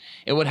fast.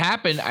 And what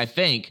happened, I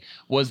think,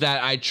 was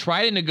that I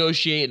tried to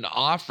negotiate an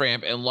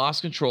off-ramp and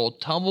lost control,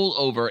 tumbled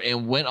over,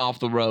 and went off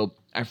the road.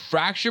 I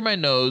fractured my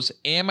nose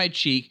and my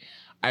cheek.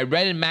 I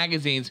read in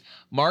magazines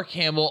Mark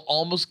Hamill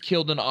almost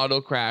killed in an auto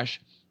crash.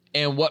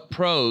 And what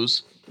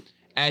pros,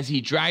 as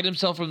he dragged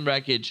himself from the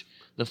wreckage,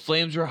 the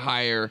flames were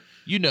higher.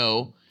 You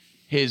know,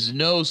 his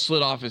nose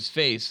slid off his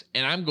face.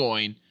 And I'm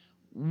going,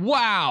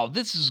 wow,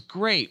 this is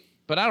great.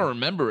 But I don't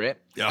remember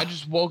it. Yeah. I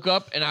just woke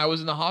up and I was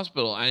in the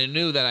hospital. And I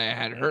knew that I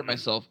had hurt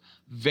myself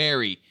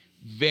very,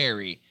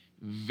 very,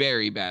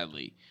 very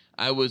badly.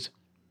 But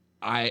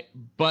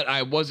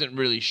I wasn't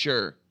really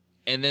sure.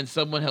 And then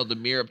someone held a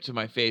mirror up to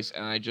my face,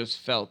 and I just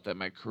felt that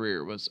my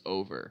career was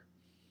over.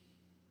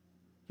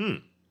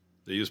 They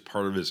used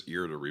part of his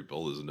ear to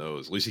rebuild his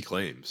nose. At least he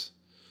claims,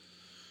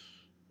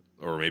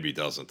 or maybe he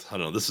doesn't. I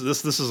don't know. This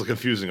is a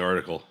confusing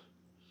article.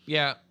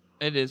 Yeah,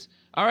 it is.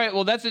 All right,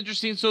 well, that's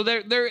interesting. So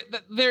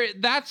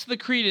that's the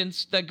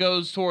credence that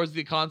goes towards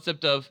the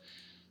concept of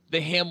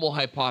the Hamill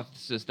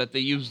hypothesis, that they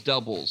use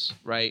doubles,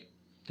 right,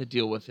 to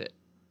deal with it.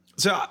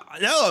 So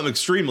now I'm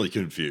extremely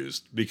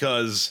confused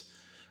because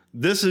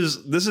this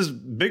is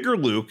Bigger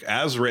Luke,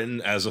 as written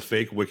as a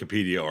fake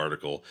Wikipedia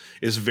article,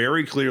 is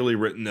very clearly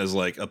written as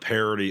like a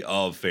parody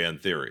of fan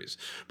theories.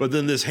 But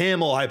then this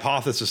Hamill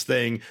hypothesis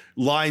thing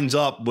lines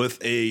up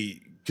with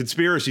a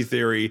conspiracy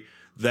theory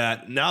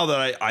that, now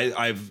that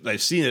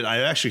I've seen it, I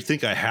actually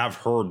think I have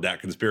heard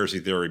that conspiracy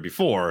theory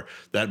before,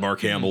 that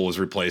Mark Hamill was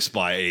replaced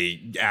by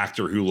a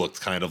actor who looked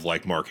kind of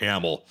like Mark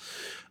Hamill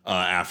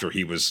after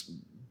he was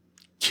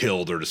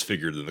killed or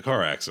disfigured in the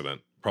car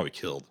accident. Probably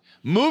killed.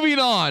 Moving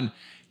on.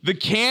 The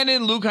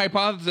canon Luke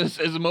hypothesis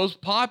is the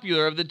most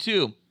popular of the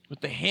two, with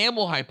the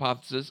Hamill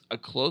hypothesis a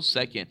close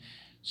second.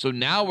 So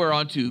now we're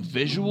on to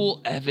visual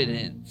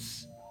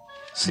evidence.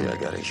 See, I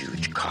got a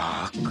huge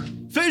cock.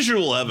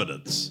 Visual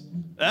evidence.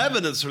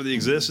 Evidence for the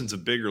existence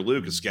of Bigger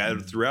Luke is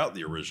scattered throughout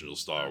the original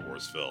Star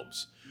Wars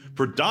films,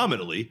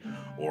 predominantly,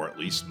 or at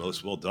least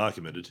most well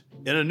documented,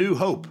 in A New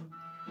Hope.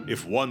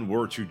 If one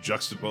were to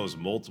juxtapose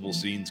multiple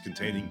scenes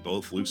containing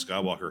both Luke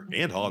Skywalker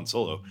and Han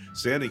Solo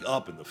standing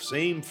up in the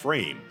same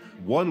frame,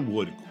 one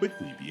would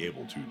quickly be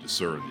able to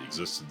discern the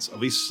existence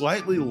of a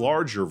slightly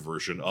larger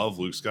version of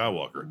Luke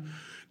Skywalker,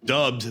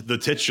 dubbed the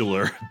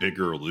titular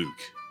Bigger Luke.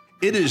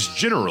 It is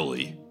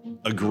generally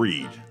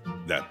agreed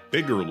that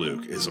Bigger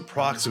Luke is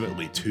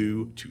approximately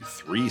 2 to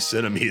 3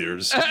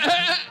 centimeters,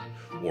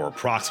 or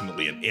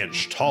approximately an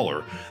inch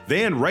taller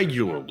than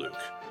regular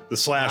Luke. The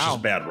slash is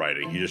bad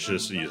writing. You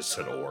just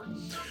said or.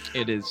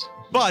 It is.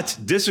 But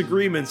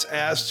disagreements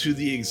as to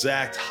the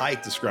exact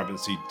height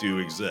discrepancy do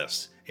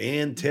exist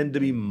and tend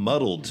to be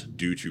muddled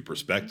due to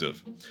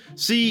perspective.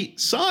 See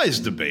size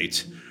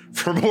debate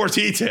for more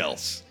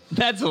details.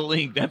 That's a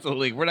link.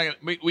 We're not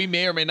gonna, we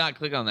may or may not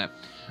click on that.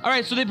 All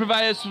right, so they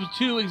provide us with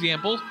 2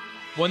 examples.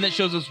 One that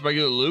shows us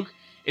regular Luke.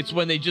 It's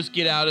when they just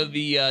get out of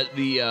the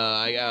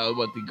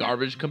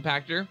garbage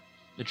compactor,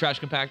 the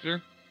trash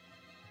compactor,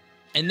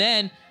 and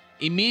then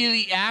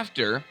immediately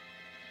after,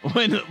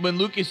 when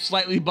Luke is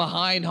slightly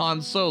behind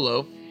Han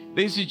Solo,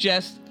 they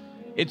suggest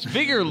it's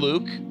Bigger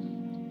Luke.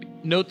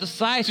 Note the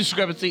size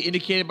discrepancy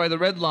indicated by the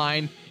red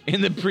line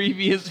in the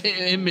previous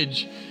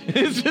image.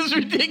 This is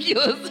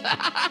ridiculous.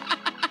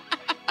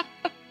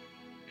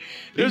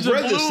 You've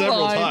read this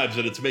several times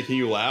and it's making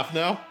you laugh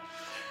now?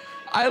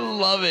 I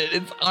love it.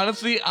 It's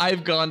honestly,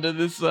 I've gone to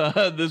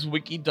this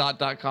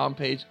wiki.com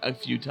page a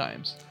few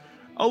times.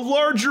 A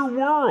larger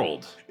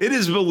world. It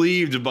is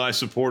believed by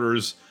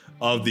supporters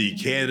of the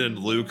canon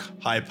Luke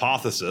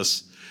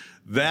hypothesis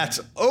that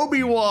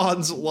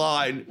Obi-Wan's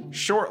line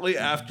shortly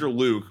after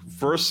Luke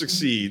first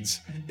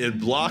succeeds in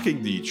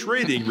blocking the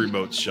trading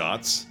remote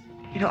shots.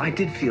 You know, I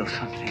did feel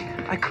something.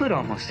 I could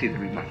almost see the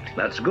remote.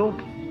 That's good.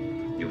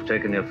 You've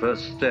taken your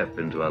first step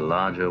into a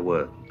larger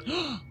world.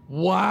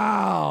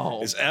 Wow.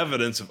 Is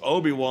evidence of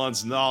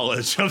Obi-Wan's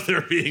knowledge of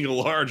there being a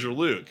larger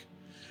Luke.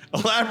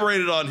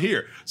 Elaborated on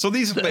here. So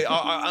these,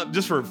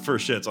 just for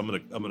shits, I'm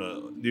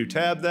gonna new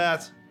tab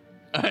that.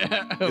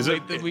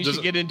 We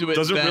should get into it.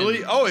 Does it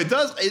really? Oh, it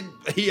does.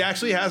 He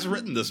actually has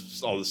written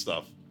all this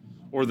stuff,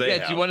 or they.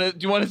 Yeah. Do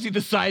you want to see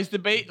the size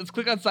debate? Let's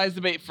click on size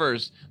debate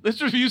first.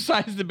 Let's review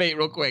size debate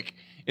real quick.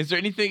 Is there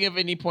anything of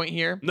any point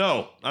here?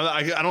 No,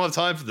 I don't have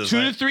time for this.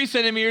 2 to 3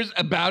 centimeters,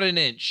 about an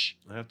inch.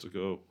 I have to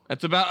go. I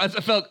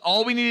felt like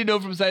all we need to know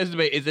from size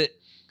debate is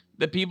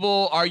that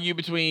people argue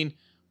between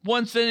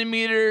 1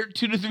 centimeter,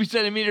 2 to 3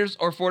 centimeters,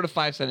 or 4 to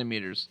 5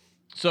 centimeters.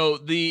 So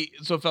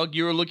Felk,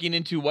 you were looking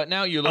into what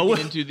now? You're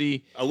looking into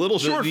the a little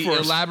short the for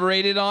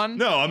elaborated on.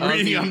 No, I'm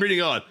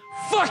reading on.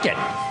 Fuck it,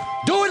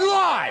 do it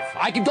live.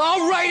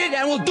 I'll write it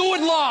and we'll do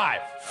it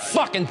live.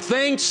 Fucking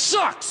thing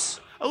sucks.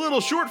 A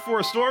little short for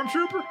a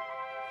stormtrooper.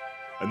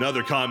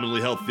 Another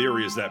commonly held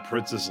theory is that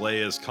Princess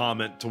Leia's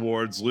comment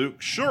towards Luke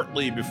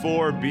shortly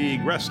before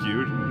being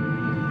rescued.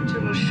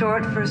 Too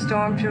short for a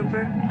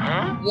stormtrooper?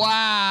 Huh?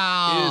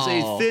 Wow.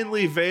 Is a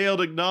thinly veiled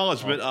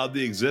acknowledgement of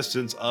the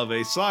existence of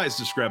a size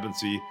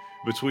discrepancy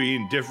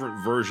between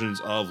different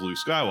versions of Luke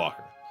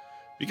Skywalker.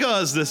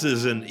 Because this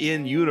is an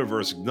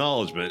in-universe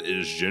acknowledgement, it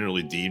is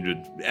generally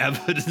deemed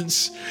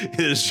evidence. It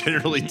is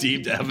generally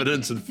deemed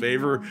evidence in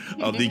favor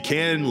of the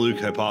canon Luke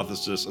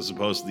hypothesis as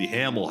opposed to the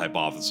Hamill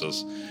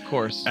hypothesis. Of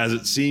course. As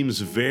it seems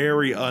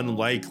very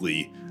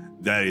unlikely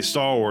that a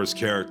Star Wars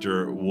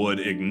character would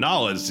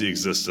acknowledge the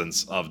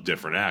existence of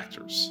different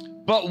actors.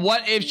 But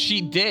what if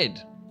she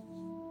did?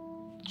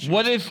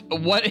 What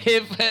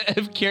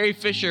if Carrie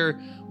Fisher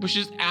was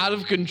just out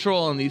of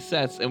control on these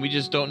sets and we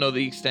just don't know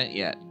the extent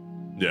yet?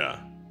 Yeah.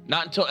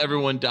 Not until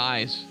everyone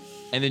dies,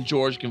 and then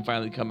George can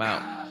finally come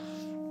out.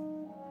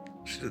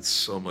 She did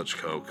so much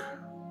coke.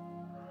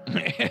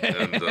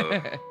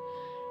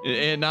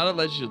 And not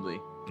allegedly.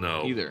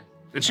 No. Either.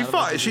 And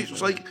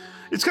she's like,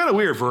 it's kind of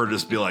weird for her to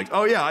just be like,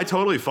 oh yeah, I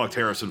totally fucked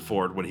Harrison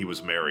Ford when he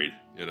was married.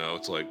 You know,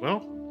 it's like,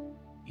 well.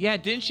 Yeah,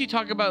 didn't she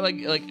talk about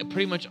like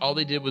pretty much all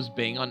they did was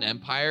bang on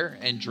Empire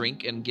and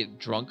drink and get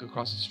drunk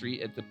across the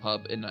street at the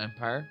pub in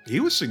Empire? He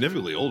was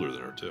significantly older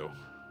than her too.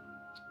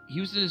 He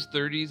was in his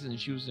 30s and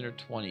she was in her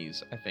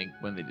 20s, I think,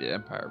 when they did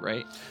Empire,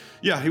 right?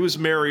 Yeah, he was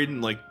married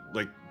and like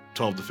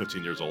 12 to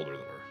 15 years older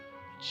than her.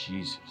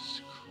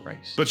 Jesus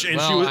Christ. But she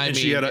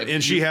had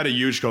a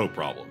huge coke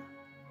problem.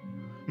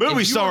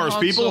 Movie stars,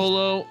 people.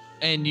 Solo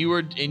and you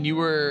had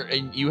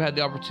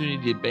the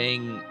opportunity to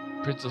bang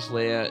Princess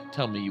Leia,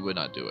 tell me you would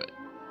not do it.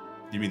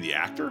 You mean the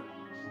actor?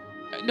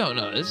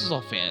 No, this is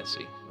all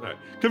fantasy. All right.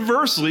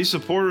 Conversely,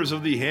 supporters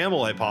of the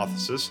Hamill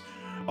hypothesis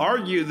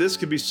argue this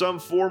could be some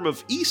form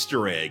of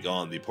Easter egg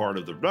on the part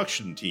of the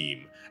production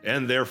team,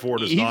 and therefore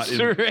does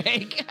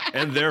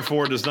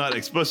not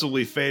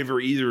explicitly favor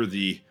either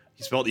he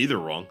spelled either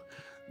wrong,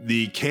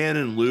 the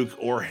canon Luke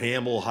or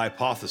Hamill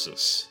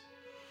hypothesis.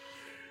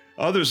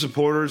 Other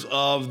supporters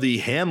of the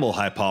Hamill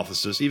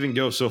hypothesis even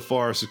go so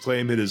far as to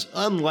claim it is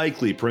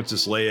unlikely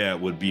Princess Leia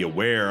would be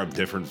aware of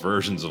different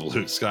versions of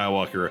Luke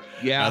Skywalker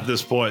at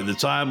this point in the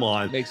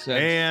timeline. Makes sense.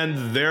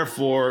 And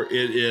therefore,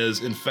 it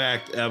is, in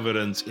fact,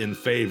 evidence in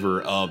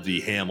favor of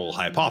the Hamill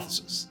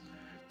hypothesis.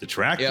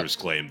 Detractors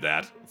claim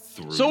that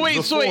through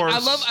the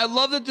Force. I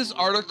love that this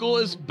article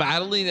is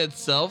battling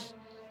itself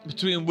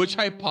between which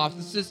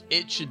hypothesis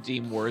it should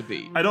deem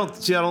worthy.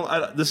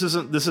 This is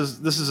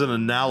an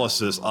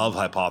analysis of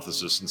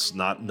hypothesis. It's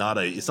not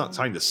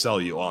trying to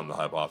sell you on the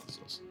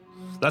hypothesis.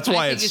 That's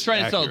why it's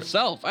trying accurate. to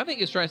sell itself. I think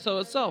it's trying to sell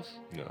itself.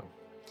 No.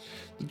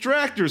 The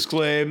detractors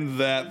claim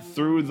that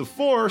through the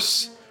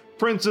Force,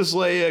 Princess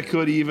Leia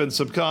could even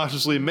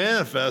subconsciously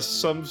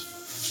manifest some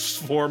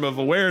form of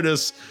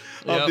awareness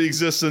of the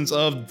existence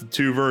of the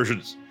two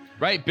versions.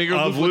 Right, bigger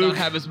Luke will not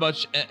have as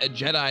much a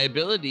Jedi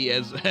ability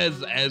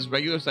as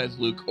regular size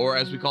Luke, or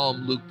as we call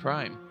him, Luke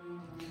Prime.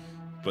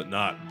 But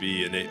not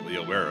be innately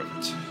aware of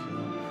it.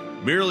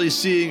 Merely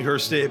seeing her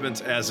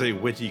statements as a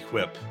witty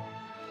quip.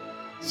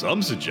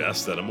 Some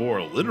suggest that a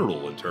more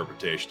literal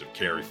interpretation of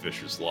Carrie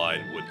Fisher's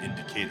line would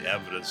indicate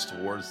evidence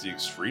towards the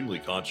extremely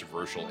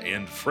controversial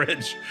and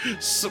French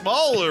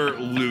smaller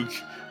Luke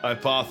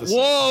hypothesis.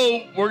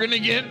 Whoa, we're gonna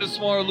get into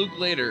smaller Luke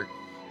later.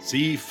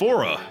 See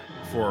Fora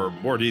for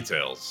more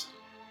details.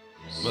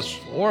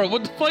 Fora?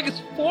 What the fuck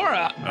is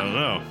Fora? I don't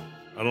know.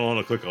 I don't want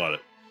to click on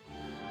it.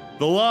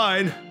 The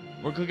line.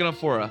 We're clicking on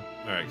Fora.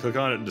 All right, click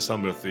on it and just tell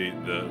me what the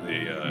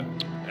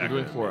acronym. We're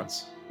doing Fora.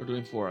 We're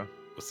doing Fora.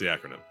 What's the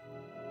acronym?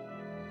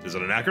 Is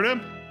it an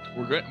acronym?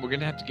 We're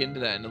gonna have to get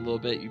into that in a little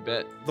bit. You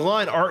bet. The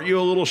line "Aren't you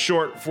a little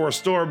short for a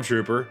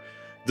stormtrooper?"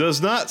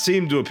 does not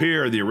seem to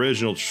appear in the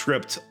original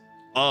script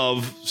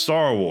of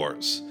Star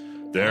Wars.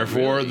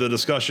 Therefore, the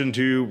discussion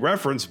to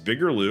reference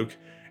bigger Luke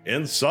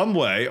in some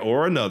way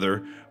or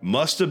another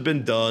must have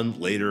been done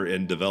later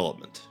in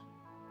development.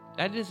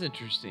 That is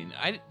interesting.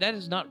 That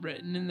is not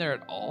written in there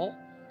at all.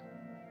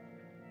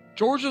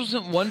 George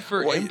wasn't one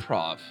for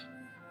improv.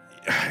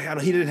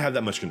 He didn't have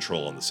that much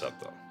control on the set,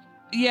 though.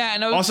 Yeah,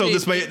 and also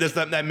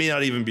that may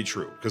not even be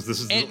true because this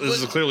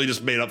is clearly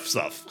just made up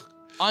stuff.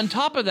 On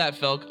top of that,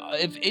 Felk,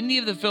 if any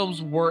of the films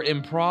were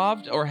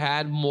improv or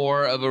had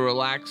more of a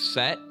relaxed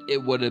set,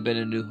 it would have been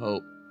A New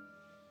Hope.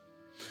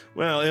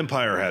 Well,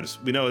 Empire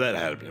we know that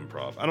had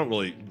improv.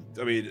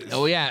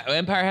 Oh yeah,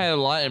 Empire had a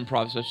lot of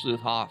improv, especially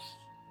with Hoth.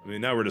 I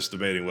mean, now we're just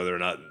debating whether or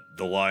not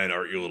the line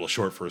 "Aren't you a little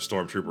short for a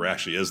stormtrooper?"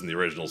 actually is in the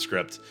original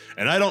script,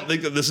 and I don't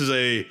think that this is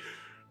a.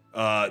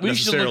 We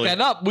should look that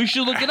up. We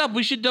should look it up.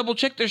 We should double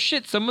check their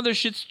shit. Some of their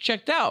shit's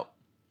checked out.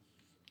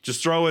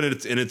 Just throw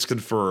it and it's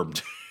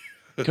confirmed.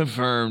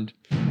 Confirmed.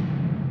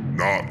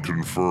 Not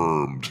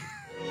confirmed.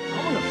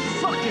 I'm gonna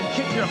fucking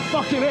kick your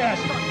fucking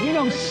ass. You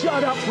don't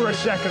shut up for a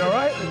second, all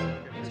right?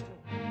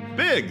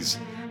 Biggs,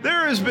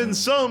 there has been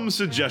some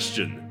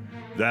suggestion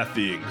that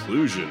the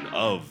inclusion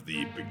of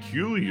the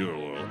peculiar.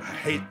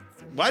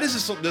 Why does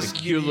this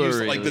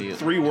use like the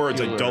three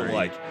words I don't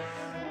like?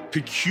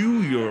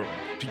 Peculiarly.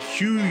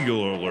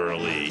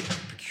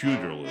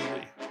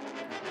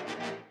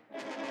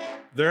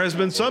 There has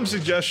been some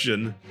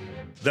suggestion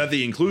that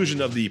the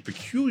inclusion of the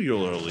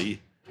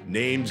peculiarly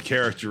named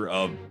character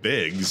of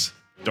Biggs,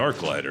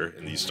 Darklighter,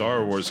 in the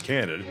Star Wars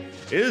canon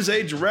is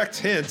a direct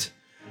hint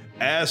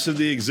as to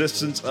the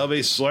existence of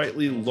a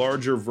slightly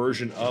larger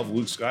version of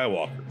Luke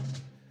Skywalker.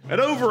 At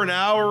over an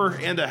hour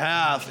and a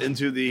half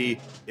into the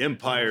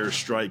Empire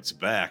Strikes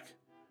Back,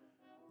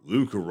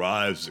 Luke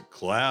arrives at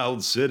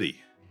Cloud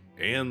City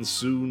and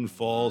soon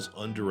falls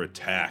under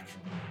attack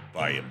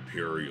by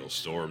Imperial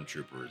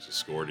stormtroopers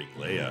escorting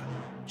Leia,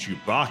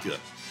 Chewbacca,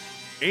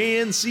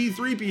 and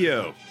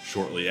C-3PO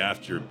shortly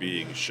after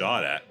being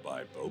shot at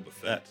by Boba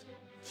Fett.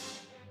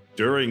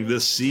 During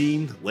this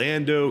scene,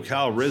 Lando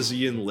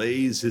Calrissian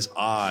lays his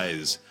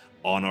eyes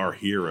on our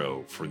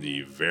hero for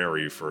the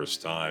very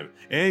first time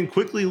and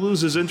quickly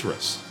loses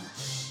interest.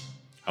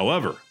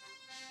 However,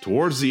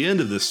 towards the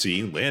end of this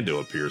scene, Lando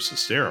appears to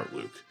stare at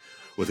Luke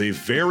with a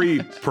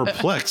very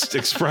perplexed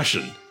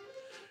expression.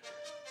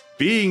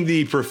 Being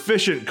the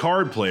proficient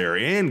card player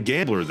and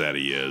gambler that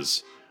he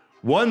is,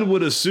 one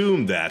would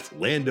assume that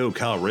Lando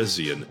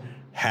Calrissian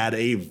had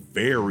a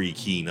very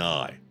keen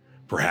eye,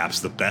 perhaps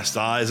the best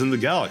eyes in the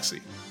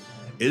galaxy.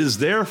 It is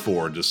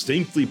therefore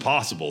distinctly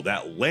possible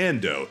that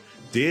Lando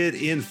did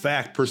in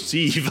fact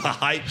perceive a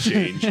height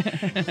change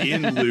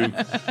in Luke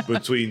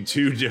between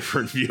two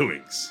different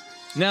viewings.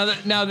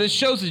 Now this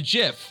shows a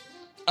GIF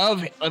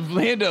of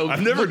Lando.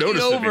 I've never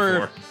noticed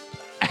over it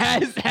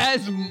before.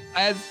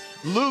 As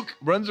Luke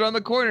runs around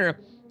the corner,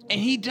 and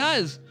he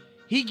gives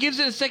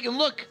it a second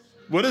look.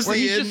 What is where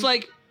he's just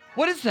like,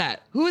 what is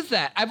that? Who is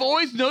that? I've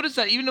always noticed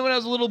that, even when I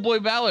was a little boy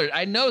Ballard.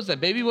 I noticed that.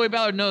 Baby boy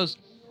Ballard knows.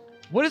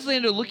 What is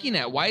Lando looking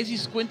at? Why is he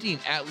squinting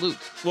at Luke?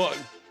 Well,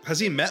 has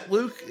he met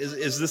Luke?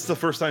 Is this the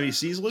first time he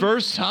sees Luke?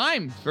 First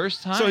time.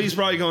 So he's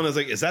probably going as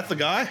like, is that the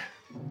guy?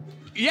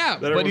 Yeah,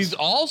 but he's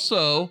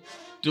also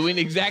doing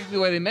exactly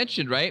what they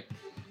mentioned, right?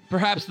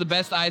 Perhaps the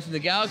best eyes in the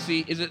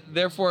galaxy. Is it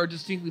therefore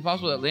distinctly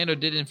possible that Lando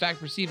did in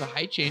fact perceive a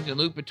height change in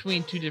Luke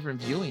between two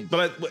different viewings?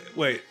 But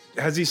wait,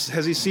 has he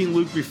seen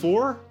Luke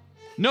before?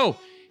 No.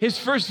 His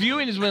first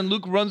viewing is when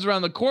Luke runs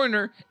around the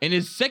corner, and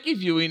his second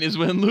viewing is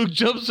when Luke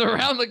jumps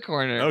around the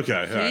corner.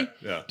 Okay, see? all right,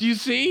 yeah. Do you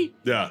see?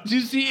 Yeah. Do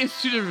you see? It's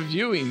two different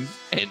viewings,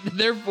 and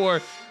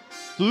therefore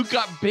Luke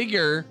got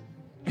bigger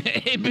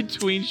in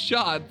between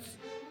shots,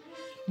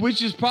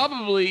 which is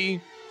probably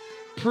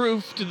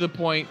proof to the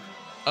point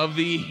of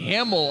the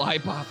Hamill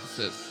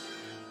hypothesis.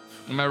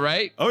 Am I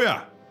right? Oh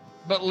yeah.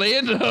 But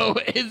Lando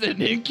is an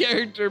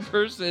in-character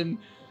person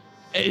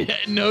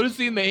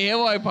noticing the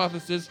Hamill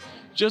hypothesis,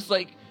 just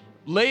like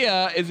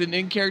Leia is an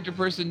in-character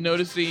person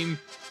noticing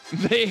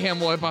the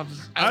Hamill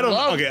hypothesis. I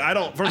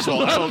don't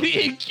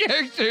the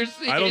in-character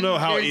scene. I don't know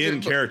how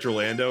in-character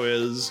Lando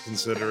is,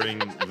 considering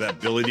that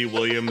Billy D.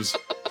 Williams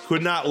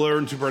could not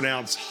learn to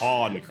pronounce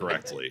Han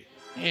correctly.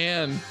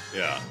 And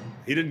yeah,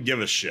 he didn't give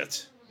a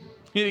shit.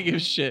 He didn't give a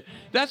shit.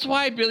 That's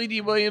why Billy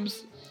D.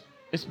 Williams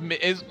is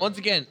once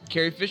again,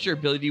 Carrie Fisher,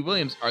 Billy D.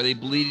 Williams. Are they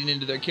bleeding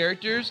into their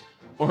characters,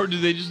 or do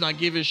they just not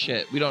give a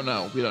shit? We don't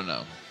know.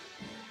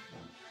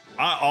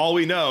 All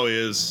we know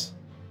is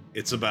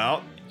it's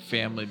about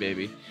family,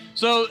 baby.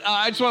 So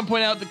I just want to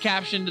point out the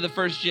caption to the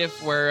first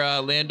GIF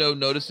where Lando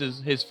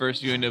notices his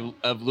first viewing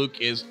of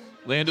Luke is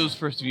Lando's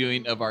first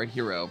viewing of our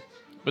hero.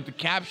 But the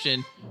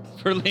caption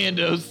for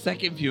Lando's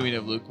second viewing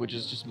of Luke, which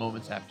is just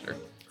moments after,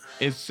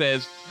 it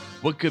says,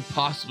 what could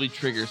possibly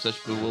trigger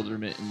such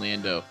bewilderment in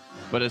Lando,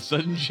 but a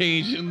sudden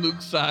change in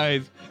Luke's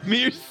size,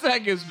 mere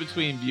seconds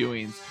between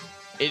viewings.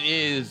 It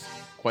is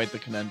quite the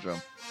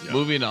conundrum. Yeah.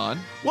 Moving on.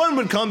 One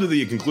would come to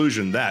the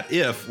conclusion that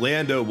if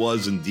Lando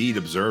was indeed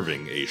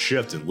observing a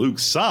shift in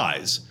Luke's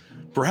size,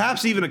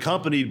 perhaps even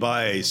accompanied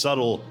by a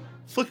subtle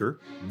flicker,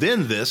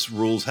 then this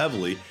rules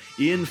heavily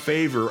in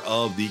favor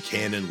of the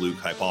canon Luke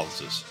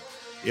hypothesis.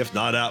 If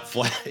not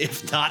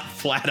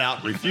flat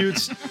out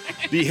refutes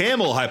the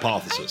Hamill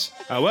hypothesis.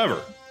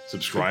 However,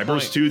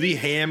 subscribers to the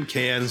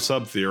HamCam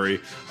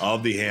subtheory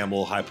of the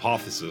Hamill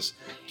hypothesis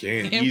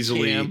can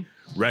easily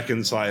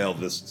reconcile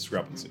this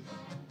discrepancy.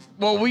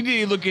 Well, we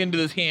need to look into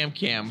this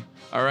HamCam.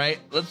 All right,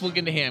 let's look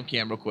into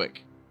HamCam real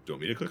quick. Do you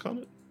want me to click on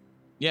it?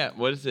 Yeah.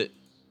 What is it?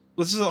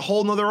 This is a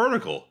whole nother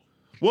article.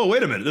 Whoa,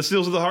 wait a minute. This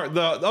deals with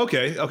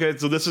okay.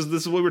 So this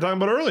is what we were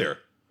talking about earlier.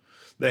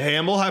 The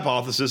Hamill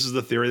hypothesis is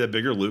the theory that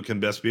bigger Luke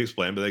can best be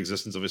explained by the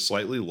existence of a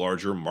slightly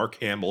larger Mark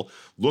Hamill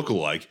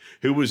lookalike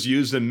who was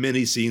used in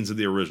many scenes of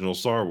the original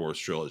Star Wars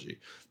trilogy.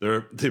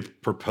 The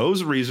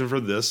proposed reason for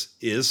this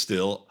is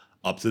still,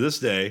 up to this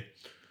day,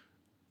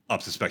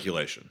 up to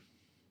speculation.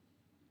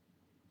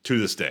 To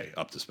this day,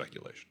 up to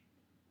speculation.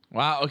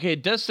 Wow. Okay.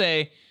 It does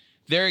say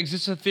there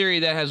exists a theory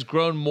that has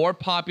grown more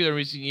popular in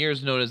recent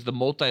years known as the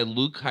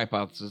multi-Luke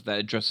hypothesis that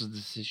addresses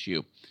this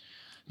issue.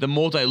 The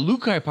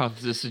multi-Luke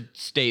hypothesis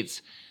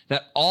states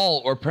that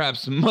all, or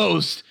perhaps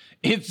most,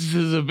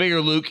 instances of bigger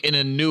Luke in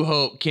A New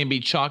Hope can be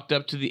chalked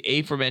up to the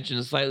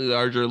aforementioned slightly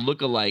larger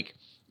look-alike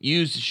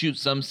used to shoot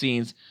some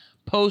scenes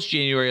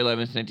post-January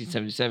 11th,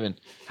 1977.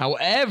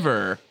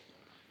 However,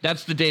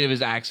 that's the date of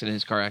his accident,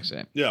 his car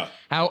accident. Yeah.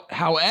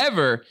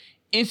 However,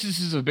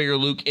 instances of bigger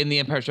Luke in The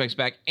Empire Strikes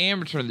Back and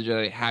Return of the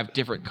Jedi have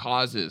different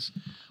causes.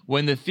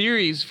 When the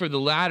theories for the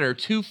latter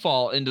two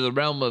fall into the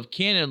realm of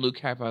canon Luke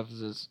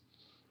hypothesis,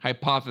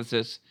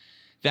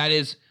 that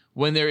is,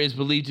 when there is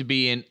believed to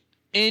be an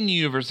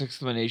in-universe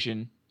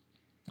explanation,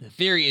 the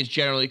theory is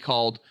generally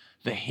called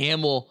the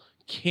Hamill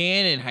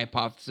canon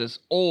hypothesis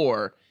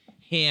or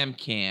ham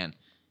can,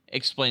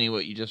 explaining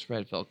what you just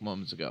read, Felk,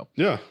 moments ago.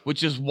 Yeah.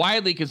 Which is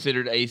widely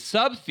considered a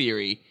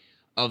sub-theory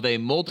of the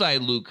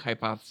multi-Luke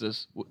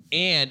hypothesis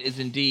and is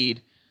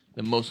indeed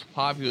the most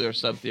popular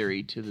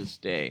sub-theory to this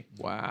day.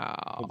 Wow.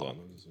 Hold on.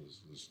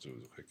 Let's do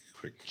a quick.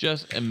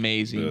 Just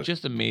amazing.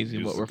 Just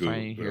amazing what we're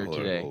finding here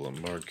today. Hold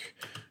on. Mark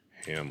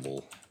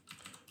Hamill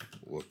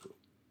look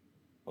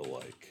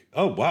alike.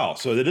 Oh, wow.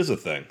 So it is a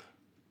thing.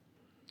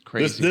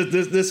 Crazy.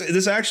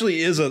 This actually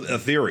is a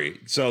theory.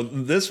 So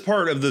this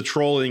part of the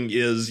trolling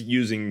is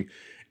using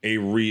a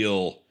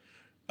real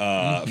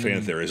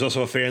fan theory. There's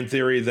also a fan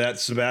theory that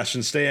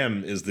Sebastian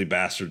Stan is the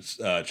bastard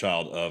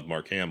child of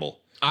Mark Hamill.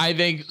 I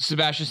think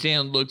Sebastian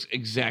Stan looks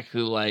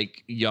exactly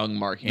like young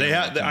Mark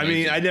Hamill. I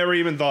mean, I never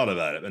even thought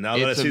about it. But now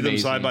that I see them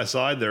side by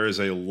side, there is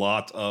a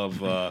lot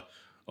of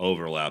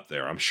overlap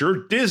there. I'm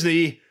sure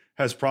Disney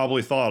has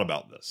probably thought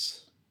about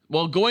this.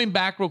 Well, going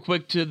back real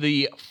quick to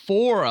the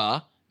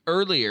fora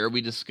earlier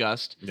we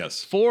discussed.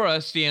 Yes.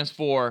 Fora stands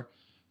for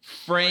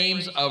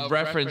Frames of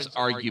Reference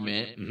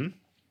Argument. Mm-hmm.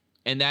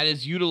 And that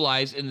is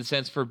utilized in the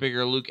sense for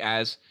Bigger Luke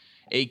as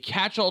a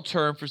catch-all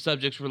term for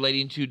subjects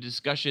relating to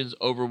discussions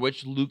over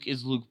which Luke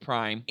is Luke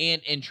Prime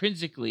and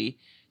intrinsically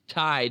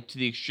tied to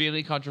the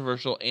extremely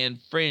controversial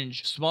and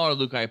fringe smaller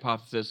Luke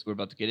hypothesis. We're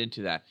about to get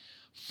into that.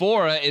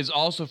 Fora is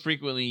also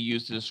frequently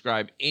used to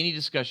describe any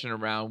discussion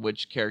around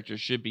which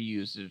characters should be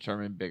used to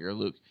determine Bigger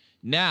Luke.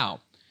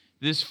 Now,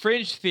 this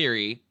fringe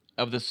theory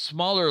of the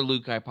smaller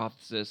Luke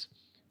hypothesis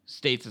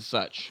states as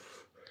such.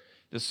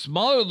 The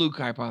smaller Luke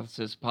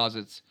hypothesis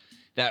posits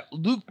that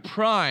Luke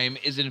Prime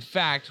is in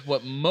fact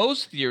what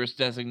most theorists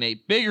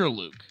designate Bigger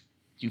Luke.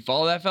 Do you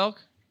follow that, Felk?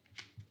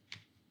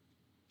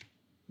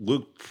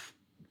 Luke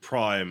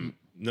Prime,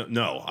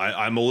 no,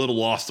 I'm a little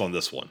lost on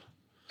this one.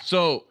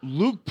 So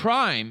Luke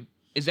Prime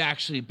is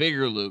actually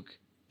Bigger Luke.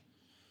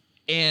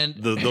 And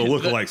the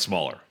look-alike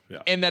smaller.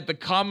 Yeah. And that the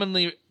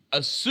commonly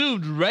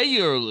assumed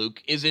regular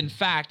Luke is in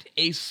fact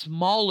a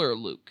smaller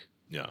Luke.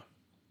 Yeah.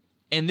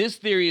 And this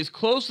theory is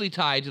closely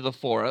tied to the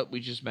fora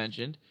we just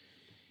mentioned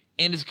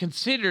and is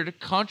considered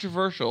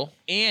controversial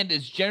and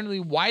is generally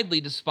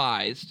widely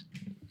despised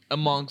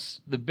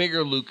amongst the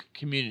Bigger Luke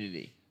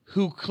community,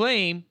 who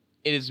claim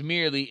it is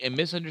merely a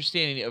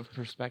misunderstanding of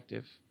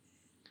perspective.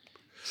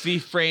 See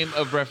Frame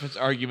of Reference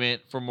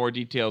Argument for more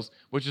details,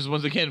 which is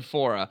once again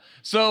fora.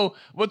 So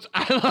what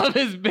I love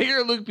is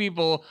Bigger Luke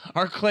people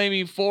are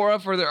claiming fora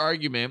for their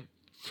argument,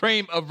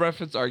 Frame of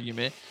Reference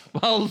Argument,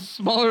 while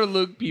smaller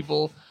Luke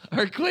people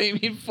are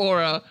claiming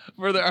fora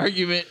for their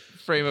argument,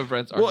 Frame of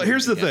Reference Argument. Well,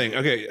 here's the thing.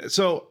 Okay,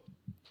 so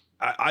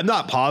I'm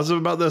not positive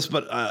about this,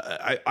 but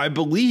I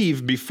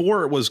believe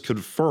before it was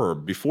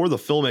confirmed, before the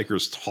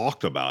filmmakers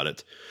talked about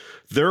it,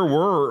 there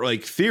were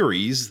like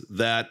theories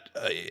that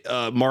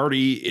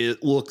Marty,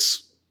 it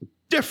looks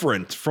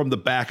different from the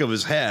back of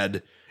his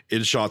head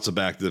in shots of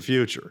Back to the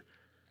Future.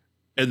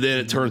 And then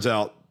it turns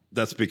out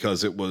that's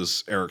because it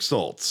was Eric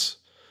Stoltz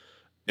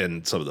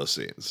in some of those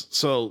scenes.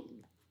 So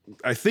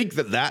I think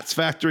that's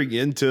factoring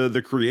into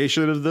the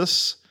creation of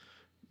this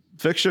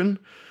fiction.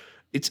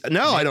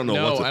 I don't know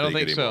what to think I don't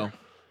think anymore. so.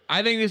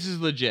 I think this is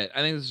legit.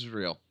 I think this is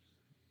real.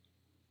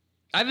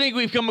 I think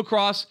we've come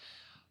across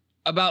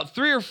about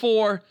 3 or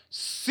 4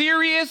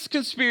 serious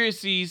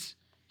conspiracies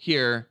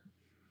here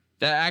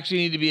that actually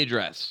need to be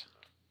addressed.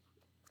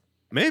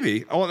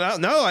 Maybe. Oh,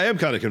 now I am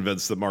kind of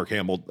convinced that Mark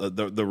Hamill,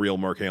 the real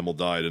Mark Hamill,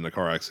 died in a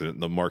car accident.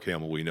 The Mark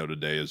Hamill we know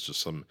today is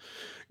just some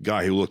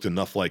guy who looked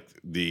enough like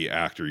the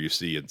actor you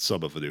see in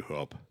Some of A New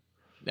Hope.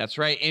 That's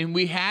right. And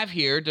we have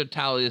here, to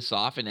tally this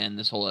off and end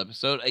this whole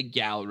episode, a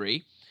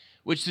gallery,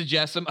 which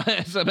suggests some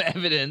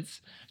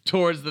evidence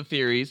towards the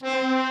theories.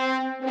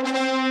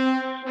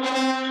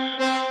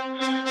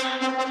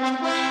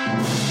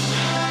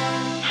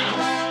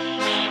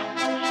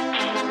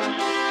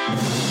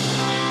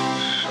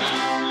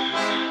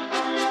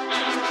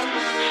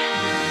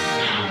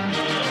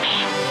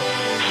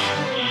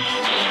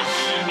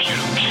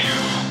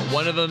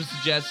 One of them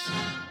suggests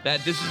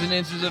that this is an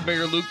instance of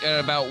Bigger Luke at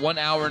about 1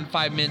 hour and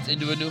 5 minutes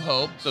into A New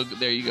Hope. So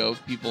there you go,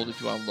 people, if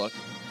you want to look.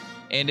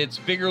 And it's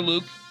Bigger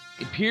Luke.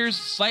 It appears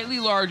slightly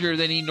larger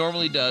than he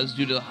normally does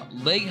due to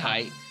leg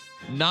height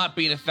not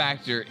being a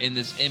factor in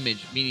this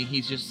image, meaning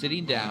he's just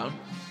sitting down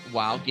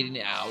while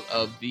getting out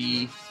of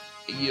the,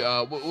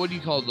 what do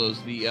you call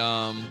those? The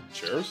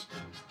chairs?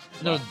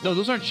 No,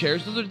 those aren't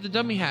chairs. Those are the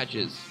dummy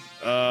hatches.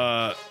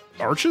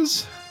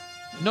 Arches?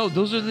 No,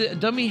 those are the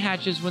dummy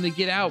hatches when they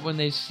get out, when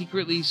they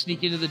secretly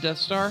sneak into the Death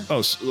Star.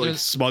 Oh, like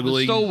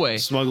smuggling? The stowaway.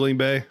 Smuggling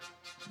bay?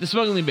 The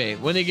smuggling bay.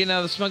 When they get out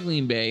of the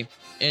smuggling bay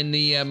in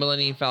the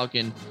Millennium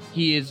Falcon,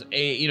 he is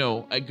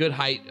a good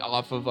height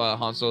off of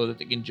Han Solo that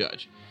they can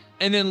judge.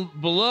 And then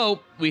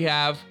below, we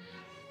have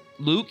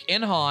Luke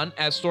and Han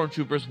as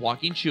stormtroopers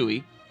walking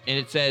Chewie. And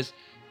it says,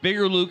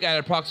 Bigger Luke at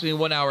approximately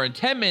 1 hour and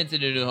 10 minutes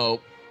into New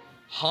Hope.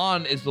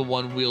 Han is the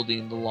one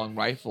wielding the long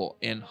rifle.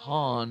 And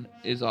Han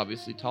is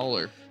obviously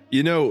taller.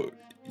 You know,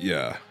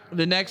 Yeah.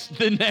 The next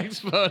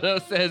photo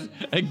says,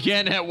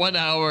 again at 1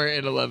 hour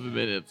and 11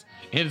 minutes.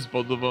 And it's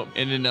both of them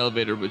in an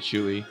elevator with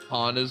Chewie.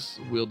 Han is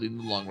wielding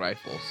the long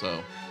rifle,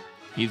 so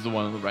he's the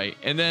one on the right.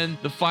 And then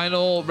the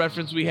final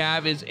reference we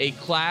have is a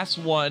Class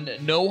 1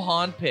 no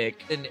Han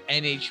pick, an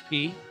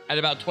NHP, at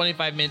about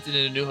 25 minutes into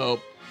A New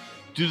Hope.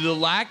 Due to the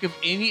lack of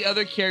any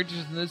other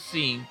characters in this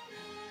scene,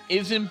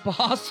 it's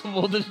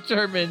impossible to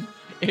determine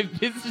if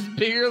this is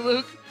bigger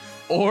Luke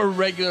or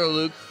regular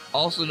Luke,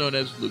 also known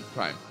as Luke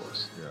Prime, of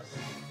course. Yeah.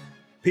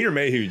 Peter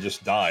Mayhew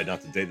just died,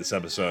 not to date this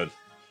episode.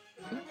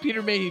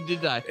 Peter Mayhew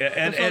did die.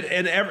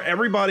 And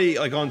everybody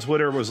like on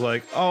Twitter was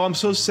like, oh, I'm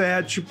so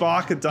sad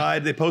Chewbacca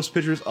died. They post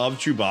pictures of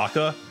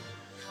Chewbacca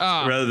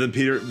rather than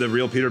the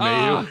real Peter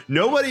Mayhew.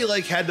 Nobody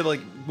like had to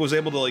like was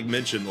able to like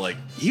mention like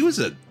he was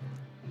a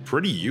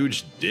pretty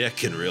huge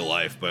dick in real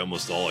life by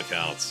almost all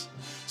accounts.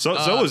 So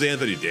was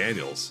Anthony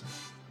Daniels.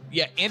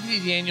 Yeah, Anthony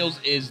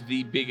Daniels is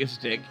the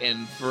biggest dick,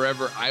 and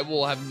forever I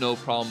will have no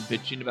problem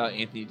bitching about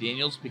Anthony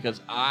Daniels because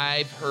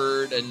I've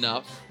heard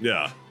enough.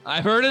 Yeah.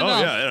 I've heard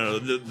enough. Oh,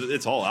 yeah,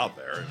 it's all out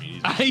there.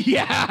 I mean,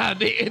 yeah,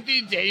 the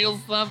Anthony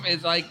Daniels stuff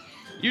is like,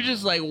 you're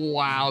just like,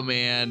 wow,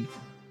 man.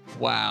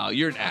 Wow,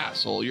 you're an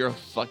asshole. You're a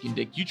fucking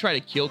dick. You try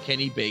to kill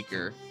Kenny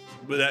Baker.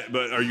 But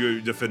are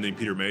you defending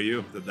Peter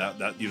Mayhew?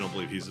 That you don't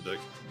believe he's a dick?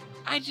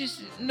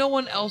 No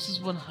one else has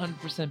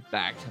 100%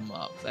 backed him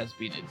up. That's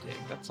being a dick.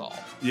 That's all.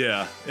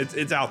 Yeah,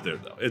 it's out there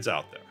though. It's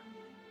out there.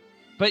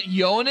 But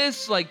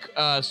Jonas, like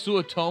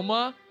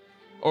Suotama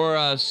or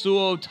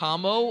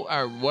Suotamo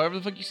or whatever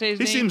the fuck you say his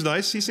name. He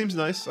seems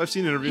nice. I've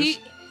seen interviews.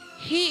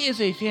 He is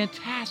a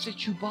fantastic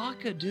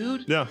Chewbacca,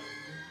 dude. Yeah.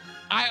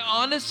 I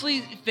honestly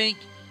think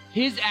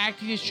his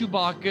acting as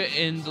Chewbacca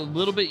in the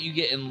little bit you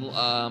get in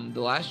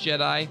The Last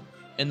Jedi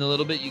and the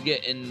little bit you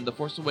get in The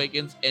Force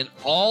Awakens and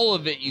all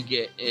of it you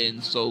get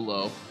in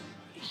Solo,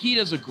 he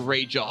does a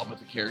great job with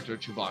the character of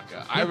Chewbacca.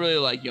 Yeah. I really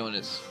like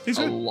Jonas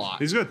a lot.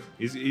 He's good.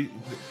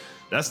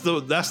 That's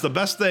the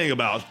best thing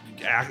about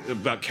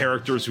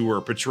characters who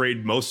are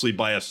portrayed mostly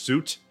by a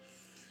suit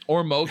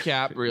or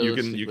mocap.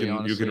 Realistically,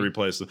 you can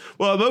replace them.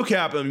 Well, a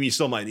mocap, I mean, you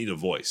still might need a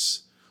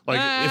voice. Like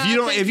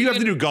if you have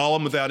to do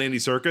Gollum without Andy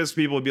Serkis,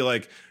 people would be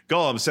like,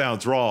 Gollum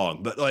sounds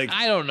wrong. But like,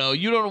 I don't know.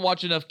 You don't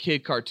watch enough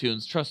kid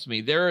cartoons. Trust me,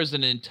 there is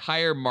an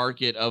entire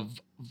market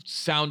of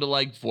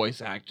sound-alike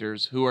voice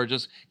actors who are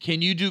just,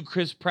 can you do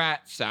Chris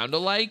Pratt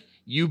sound-alike?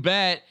 You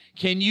bet.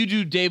 Can you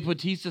do Dave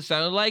Bautista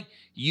sound-alike?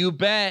 You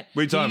bet.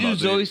 What are you talking about,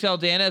 Zoe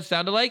Saldana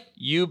sound-alike?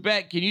 You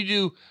bet. Can you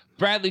do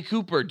Bradley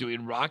Cooper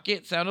doing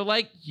Rocket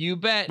sound-alike? You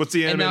bet. What's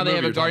the animated And now they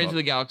have movie a Guardians of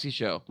the Galaxy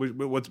show.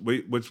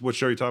 What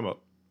show are you talking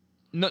about?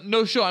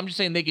 No show. I'm just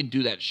saying they can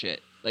do that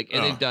shit. Like,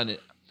 and they've done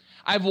it.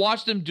 I've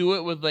watched them do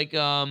it with like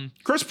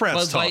Chris Pratt's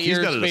Buzz tough. He's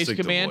got a Space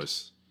distinctive Command.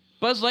 voice.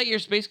 Buzz Lightyear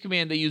Space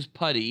Command. They use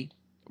Putty,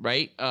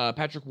 right?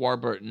 Patrick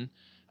Warburton.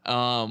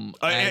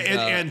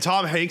 And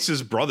Tom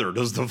Hanks's brother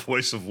does the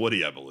voice of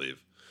Woody, I believe.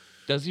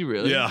 Does he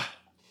really? Yeah.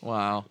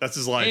 Wow. That's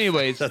his life.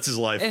 Anyways, that's his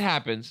life. It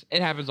happens.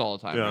 It happens all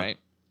the time, right?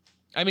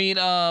 I mean,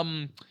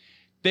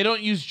 they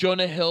don't use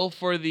Jonah Hill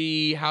for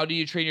the How Do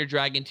You Train Your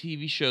Dragon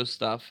TV show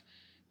stuff,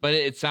 but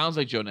it sounds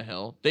like Jonah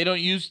Hill. They don't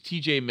use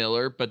T.J.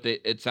 Miller, but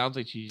it sounds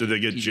like T.J. Did they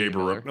get Jay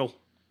Baruchel?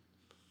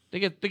 They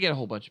get a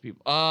whole bunch of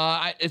people.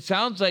 It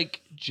sounds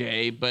like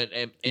Jay, but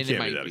it can't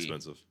might be that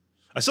expensive.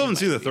 I still haven't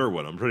seen the third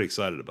one. I'm pretty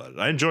excited about it.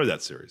 I enjoyed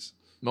that series.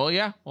 Well,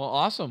 yeah. Well,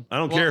 awesome. I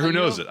don't care who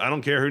knows it. I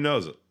don't care who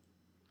knows it.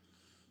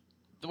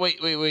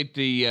 Wait.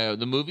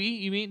 The movie?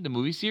 You mean the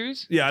movie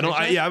series? Yeah,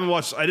 I haven't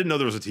watched. I didn't know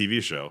there was a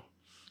TV show,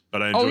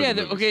 but I enjoyed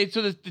it. Okay.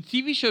 So the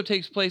TV show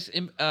takes place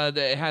in.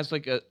 It has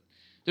like a.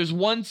 There's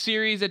one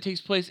series that takes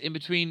place in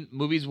between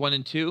movies 1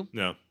 and 2.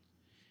 Yeah.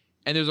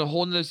 And there's a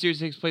whole other series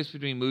that takes place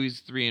between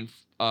movies 3 and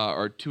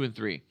or 2 and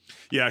 3.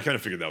 Yeah, I kind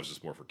of figured that was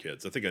just more for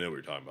kids. I think I know what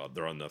you're talking about.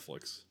 They're on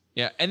Netflix.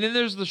 Yeah, and then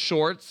there's the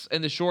shorts,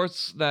 and the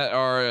shorts that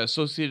are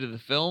associated with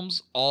the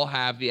films all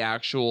have the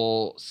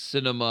actual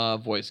cinema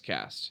voice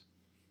cast.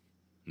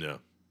 Yeah.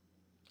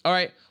 All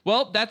right.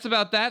 Well, that's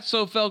about that.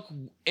 So, Felk,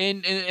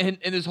 in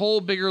this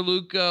whole bigger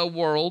Luke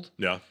world,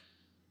 yeah.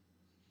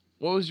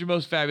 What was your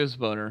most fabulous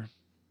boner?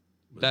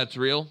 That's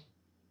real.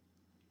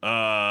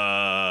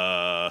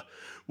 Well,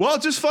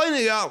 just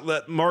finding out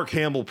that Mark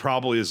Hamill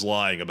probably is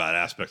lying about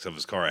aspects of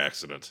his car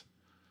accident.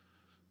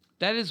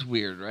 That is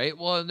weird, right?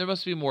 Well, there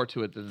must be more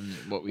to it than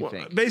what we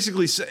think.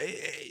 Basically,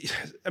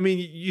 I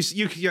mean, you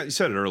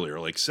said it earlier.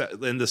 Like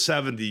in the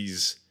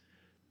 70s,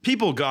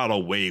 people got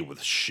away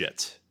with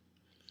shit.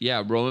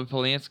 Yeah, Roman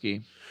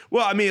Polanski.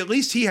 Well, I mean, at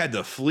least he had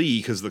to flee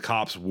because the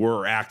cops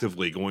were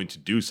actively going to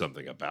do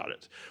something about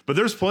it. But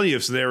there's plenty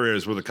of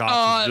scenarios where the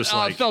cops just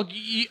like... Felk,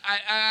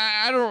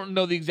 I don't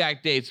know the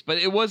exact dates, but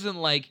it wasn't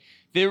like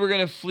they were going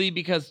to flee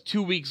because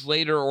 2 weeks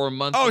later or a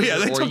month later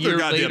they or took a year their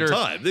goddamn later,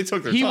 time. They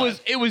took their time.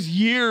 It was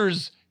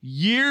years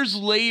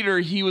later,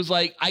 he was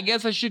like, I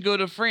guess I should go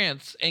to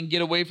France and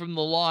get away from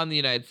the law in the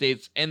United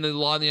States. And the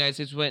law in the United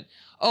States went,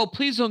 oh,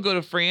 please don't go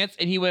to France.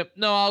 And he went,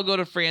 no, I'll go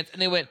to France.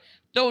 And they went,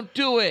 don't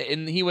do it.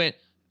 And he went,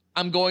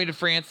 I'm going to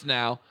France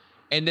now.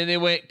 And then they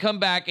went, come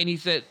back, and he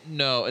said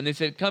no. And they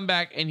said, come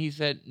back, and he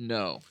said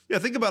no. Yeah,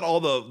 think about all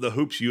the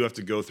hoops you have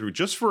to go through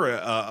just for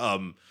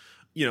a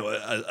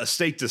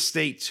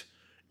state-to-state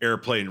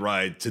airplane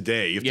ride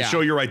today. You have to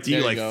show your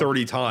ID like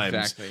 30 times.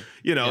 Exactly.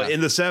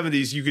 In the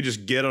 70s, you could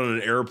just get on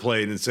an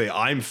airplane and say,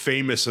 I'm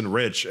famous and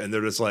rich. And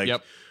they're just like,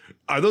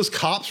 are those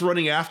cops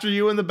running after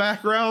you in the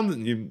background?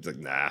 And you're like,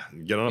 nah,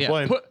 get on a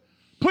plane.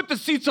 Put the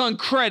seats on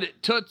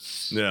credit,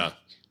 toots. Yeah.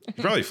 You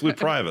probably flew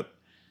private.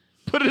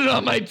 Put it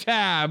on my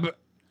tab.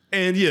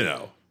 And,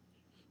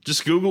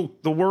 just Google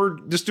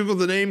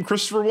the name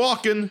Christopher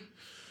Walken.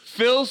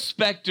 Phil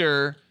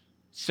Spector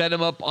set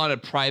him up on a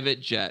private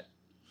jet.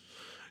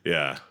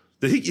 Yeah.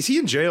 Is he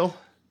in jail?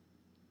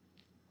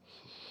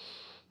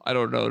 I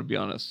don't know, to be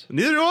honest.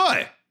 Neither do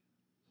I.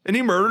 And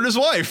he murdered his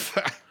wife.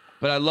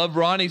 But I love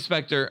Ronnie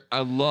Spector. I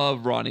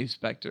love Ronnie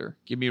Spector.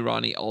 Give me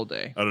Ronnie all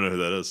day. I don't know who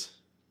that is.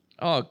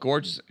 Oh,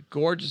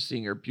 gorgeous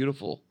singer.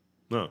 Beautiful.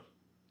 No.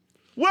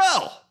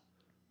 Well,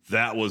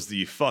 that was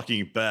the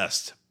fucking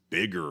best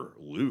Bigger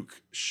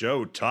Luke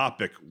show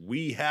topic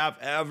we have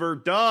ever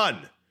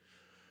done.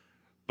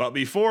 But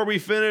before we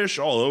finish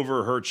all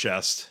over her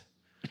chest,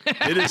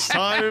 it is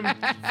time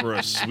for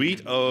a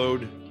sweet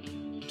ode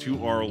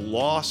to our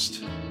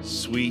lost,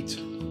 sweet,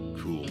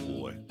 cool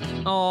boy.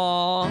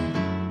 Aww.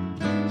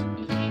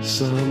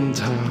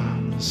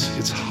 Sometimes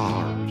it's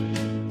hard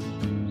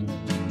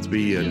to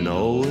be a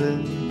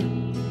Nolan.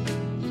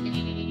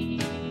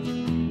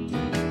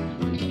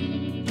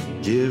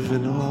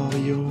 Giving all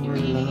your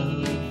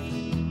love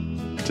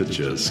to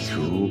just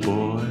cool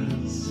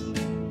boys.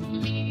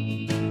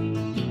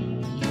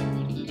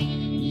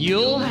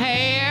 You'll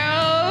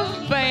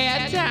have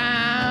bad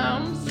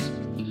times,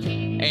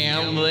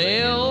 and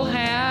they'll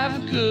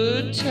have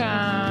good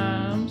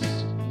times,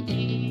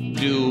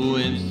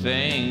 doing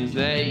things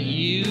that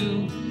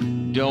you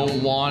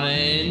don't want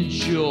to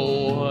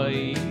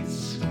enjoy.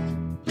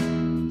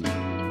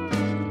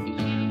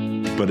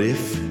 But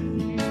if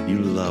you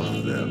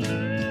love them,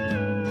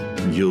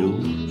 you'll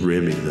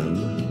Remy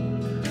them.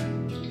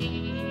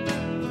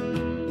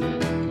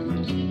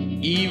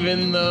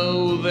 Even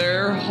though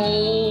their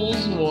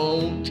holes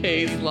won't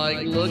taste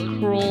like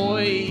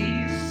LaCroix.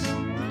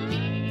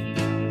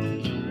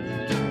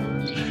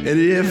 And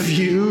if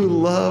you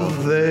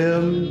love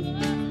them,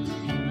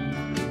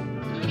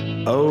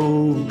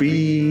 oh,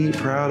 be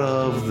proud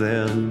of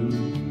them.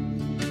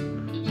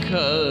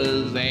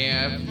 'Cause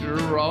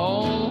after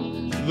all,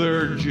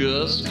 they're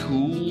just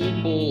cool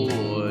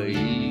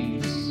boys.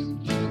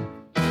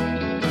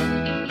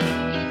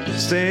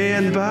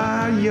 Stand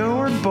by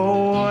your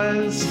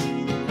boys.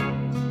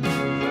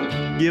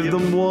 Give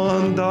them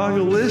one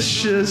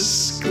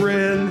dogalicious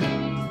grin.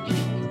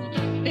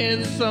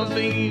 And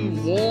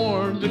something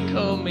warm to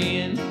come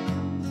in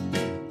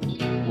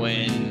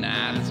when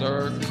nights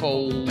are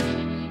cold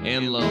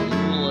and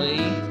lonely.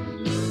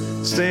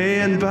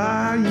 Stand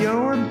by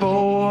your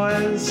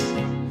boys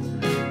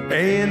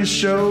and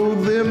show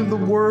them the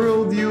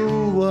world you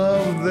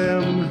love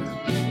them.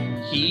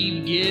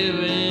 Keep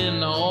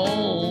giving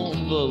all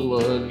the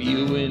love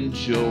you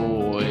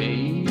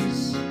enjoy.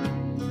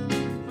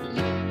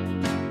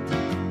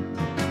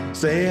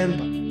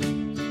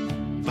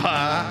 Stand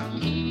by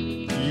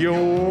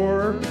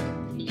your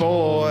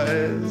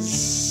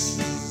boys.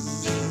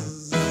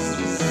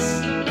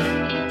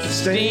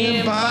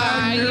 Stand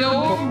by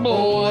your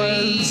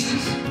boys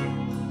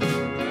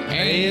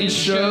and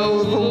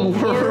show the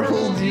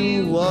world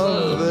you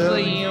love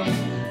them.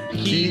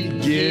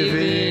 Keep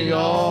giving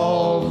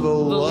all the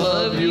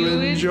love you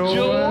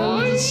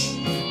enjoy.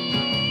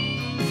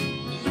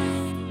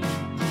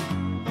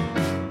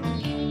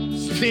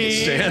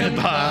 Stand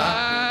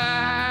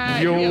by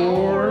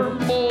your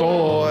boys.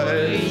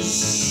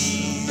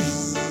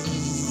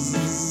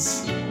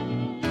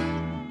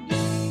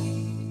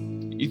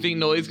 You think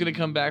Noli's gonna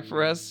come back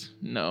for us?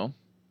 No.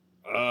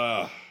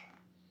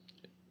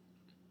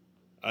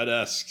 I'd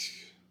ask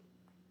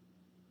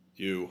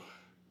you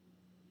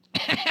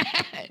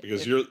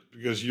because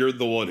you're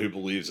the one who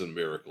believes in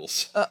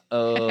miracles.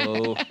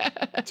 Uh-oh.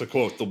 To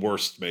quote the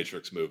worst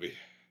Matrix movie.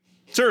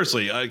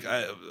 Seriously, I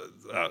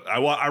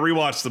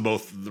rewatched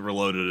the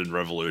Reloaded and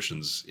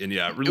Revolutions, and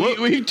yeah,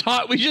 we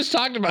just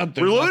talked about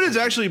this. Reloaded's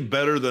actually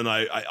better than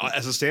I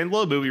as a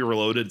standalone movie.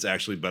 Reloaded's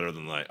actually better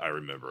than I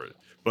remember it,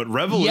 but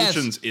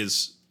Revolutions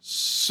is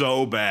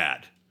so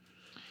bad.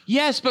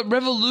 Yes, but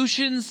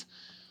Revolutions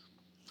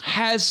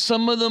has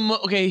some of them.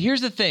 Okay,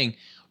 here's the thing: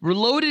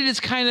 Reloaded is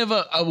kind of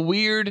a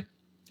weird.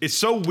 It's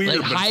so weird,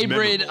 like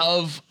hybrid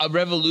of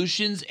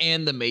Revolutions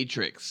and the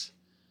Matrix.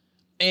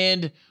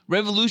 And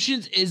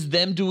Revolutions is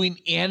them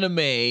doing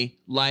anime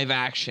live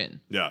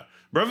action. Yeah.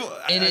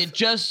 And it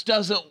just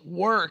doesn't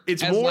work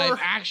as live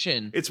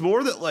action. It's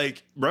more that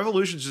like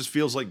Revolutions just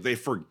feels like they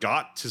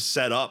forgot to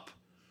set up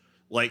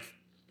like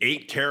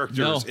 8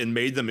 characters and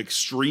made them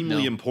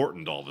extremely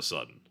important all of a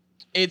sudden.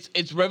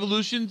 It's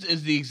Revolutions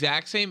is the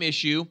exact same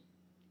issue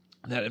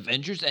that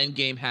Avengers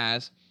Endgame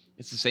has.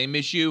 It's the same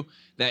issue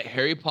that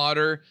Harry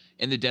Potter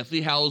and the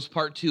Deathly Hallows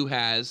Part 2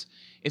 has.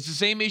 It's the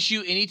same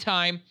issue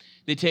anytime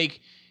They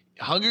take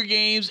Hunger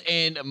Games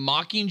and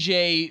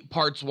Mockingjay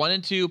parts 1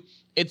 and 2.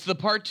 It's the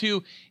part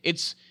 2.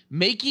 It's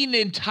making an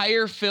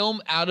entire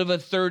film out of a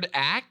third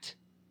act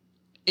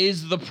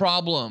is the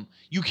problem.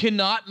 You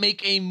cannot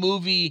make a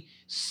movie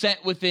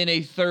set within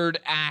a third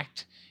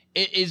act.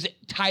 It is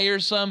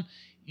tiresome.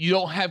 You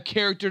don't have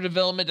character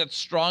development that's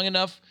strong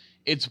enough.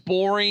 It's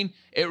boring.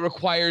 It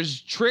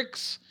requires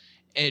tricks,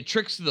 and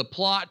tricks to the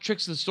plot,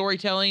 tricks to the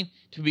storytelling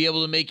to be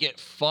able to make it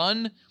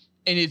fun.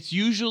 And it's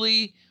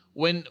usually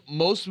when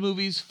most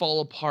movies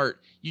fall apart.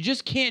 You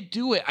just can't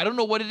do it. I don't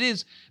know what it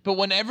is, but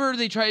whenever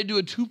they try to do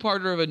a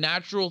two-parter of a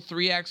natural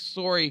 3-act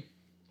story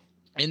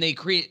and they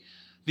create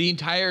the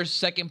entire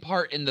second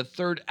part in the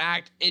third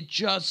act, it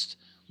just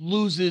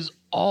loses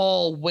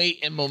all weight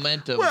and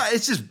momentum. Well,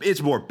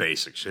 it's more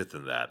basic shit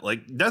than that.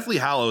 Like Deathly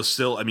Hallows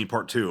still, I mean,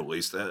 part 2 at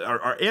least,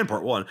 and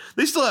part 1,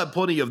 they still have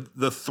plenty of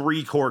the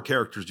 3 core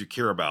characters you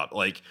care about.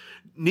 Like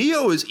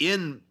Neo is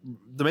in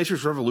The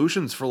Matrix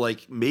Revolutions for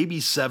like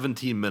maybe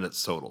 17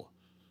 minutes total.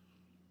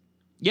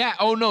 Yeah.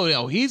 Oh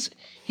no. He's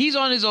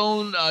on his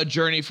own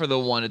journey for the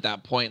 1 at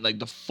that point, like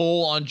the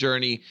full on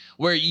journey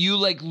where you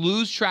like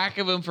lose track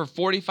of him for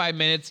 45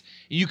 minutes.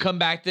 And you come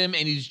back to him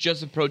and he's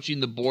just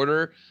approaching the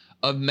border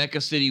of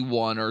Mecha City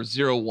 1 or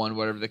 01,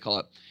 whatever they call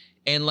it.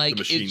 And like,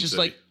 it's just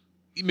like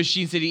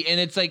Machine City. And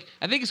it's like,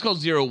 I think it's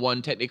called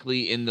 01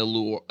 technically in the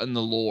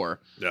lore.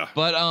 Yeah.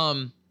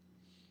 But,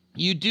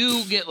 you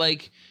do get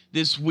like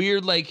this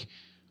weird, like,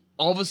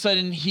 all of a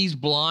sudden he's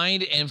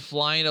blind and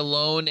flying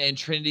alone and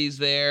Trinity's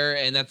there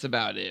and that's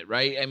about it,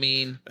 right? I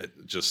mean,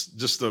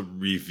 just the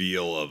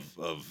reveal of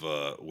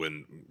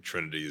when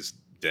Trinity's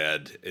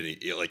dead and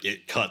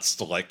it cuts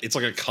to like, it's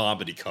like a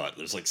comedy cut.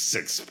 There's like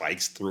 6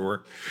 spikes through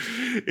her.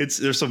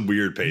 There's some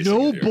weird pacing.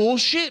 No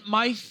bullshit.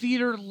 My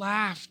theater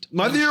laughed.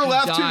 My theater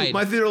laughed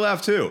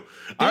too.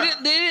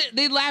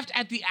 They laughed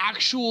at the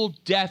actual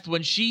death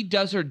when she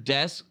does her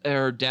death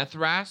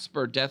rasp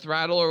or death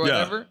rattle or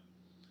whatever. Yeah.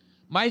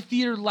 My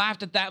theater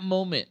laughed at that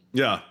moment.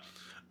 Yeah.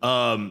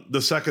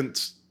 The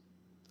second,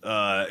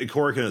 and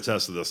Corey can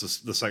attest to this,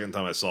 the second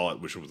time I saw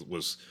it, which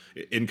was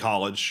in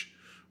college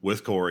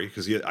with Corey,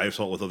 because I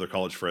saw it with other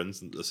college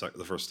friends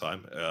the first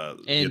time.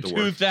 In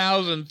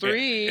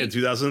 2003. In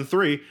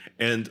 2003.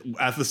 And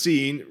at the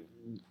scene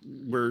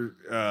where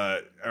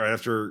right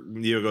after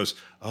Neo goes,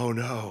 "Oh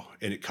no,"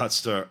 and it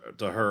cuts to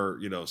her,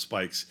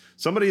 spikes,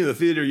 somebody in the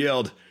theater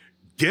yelled,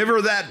 "Give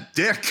her that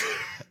dick."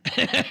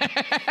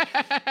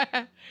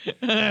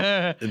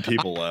 And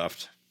people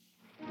laughed.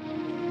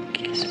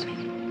 Kiss me.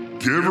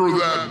 Give her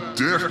that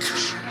dick.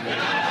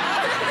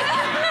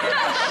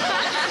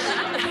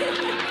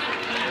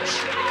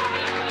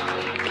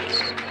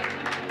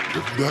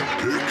 Give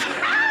that dick.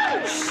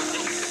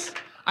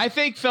 I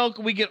think, Felk,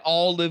 we could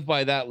all live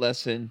by that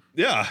lesson.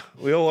 Yeah,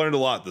 we all learned a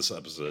lot this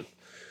episode.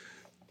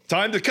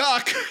 Time to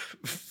cock,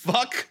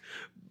 fuck,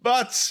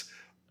 butts,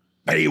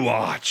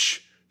 Baywatch.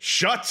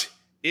 Shut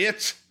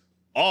it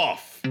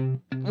off.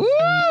 Woo!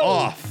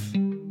 Off.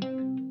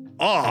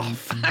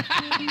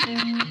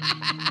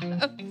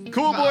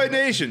 Cool Boy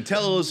Nation,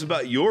 tell us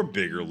about your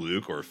Bigger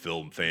Luke or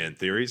film fan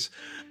theories.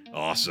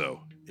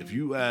 Also, if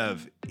you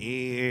have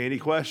any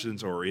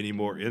questions or any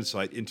more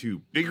insight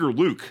into Bigger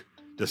Luke,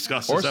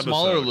 discuss this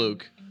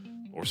episode.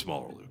 Or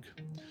smaller Luke.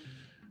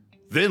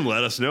 Then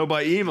let us know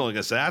by emailing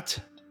us at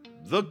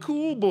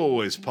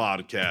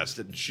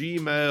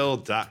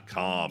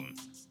thecoolboyspodcast@gmail.com.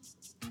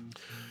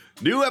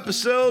 New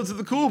episodes of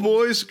The Cool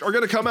Boys are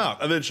going to come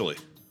out eventually.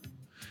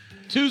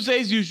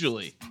 Tuesdays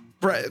usually.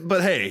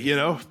 But hey,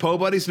 Po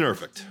Buddy's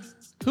perfect.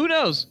 Who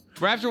knows?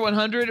 We're after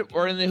 100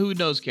 or in the Who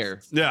Knows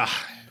care. Yeah.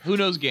 Who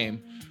Knows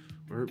game.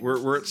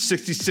 We're at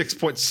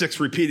 66.6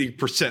 repeating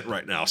 %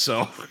 right now,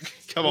 so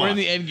come on. We're in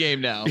the end game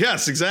now.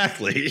 Yes,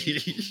 exactly.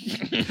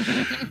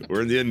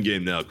 We're in the end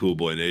game now, Cool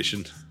Boy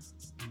Nation.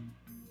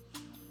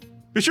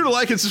 Be sure to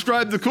like and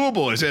subscribe to the Cool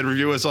Boys and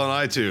review us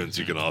on iTunes.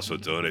 You can also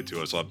donate to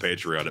us on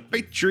Patreon at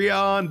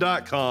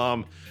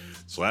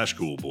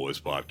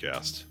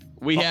patreon.com/coolboyspodcast.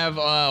 We have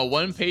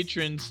one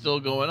patron still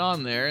going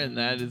on there, and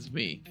that is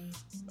me.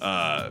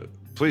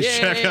 Please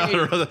check out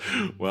our other...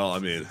 Well, I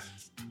mean...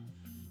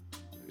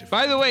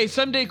 By the way,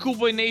 someday, Cool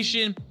Boy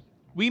Nation,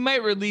 we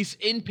might release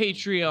in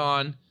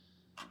Patreon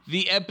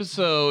the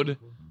episode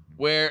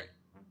where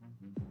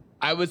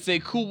I would say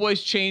Cool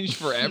Boys changed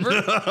forever.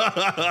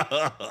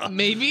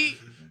 Maybe.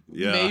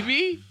 Yeah.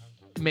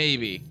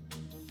 Maybe.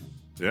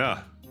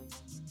 Yeah.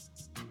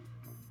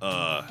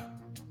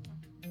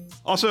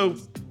 Also,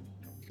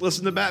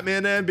 listen to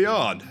Batman and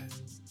Beyond,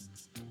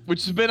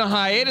 which has been a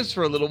hiatus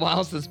for a little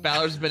while since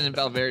Ballard's been in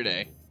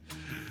Valverde.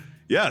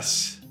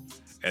 Yes.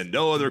 And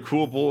no other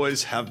Cool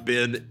Boys have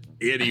been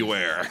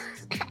anywhere.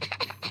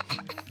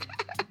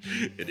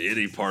 In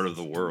any part of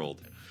the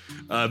world.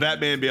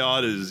 Batman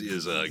Beyond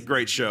is a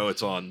great show.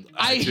 It's on iTunes.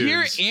 I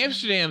hear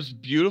Amsterdam's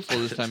beautiful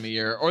this time of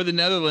year, or the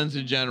Netherlands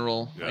in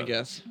general, yeah. I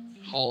guess.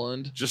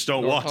 Holland. Just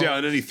don't walk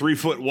down any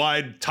 3-foot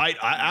wide, tight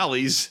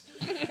alleys.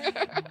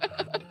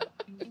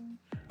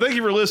 Thank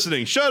you for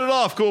listening. Shut it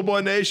off, Cool Boy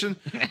Nation.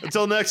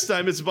 Until next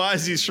time, it's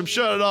Vizies from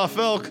Shut It Off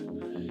Elk.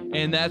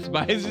 And that's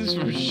Biases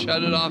from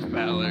Shut It Off,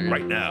 Ballard.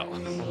 Right now.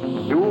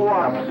 You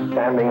are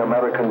upstanding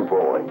American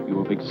boy.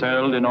 You have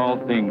excelled in all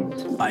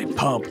things. I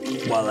pump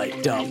while I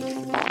dump.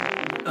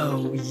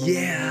 Oh,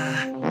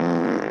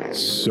 yeah.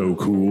 So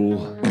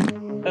cool.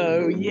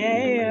 Oh,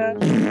 yeah.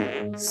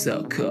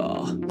 So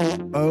cool.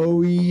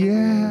 Oh,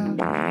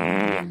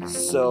 yeah.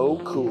 So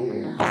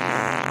cool. Get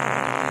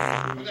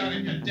out of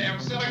here, damn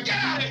silly. Get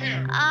out of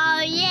here.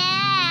 Oh, yeah.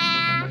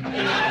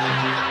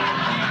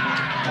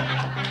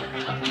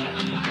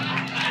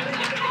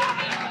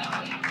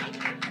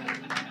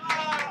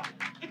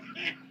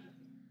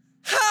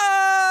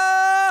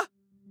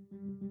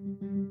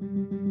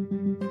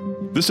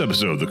 This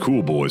episode of the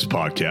Cool Boys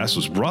podcast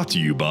was brought to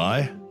you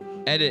by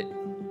Edit.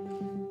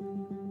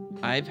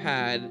 I've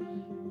had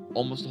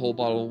almost a whole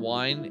bottle of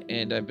wine,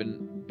 and I've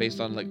been based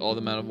on like all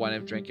the amount of wine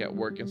I've drank at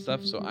work and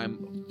stuff. So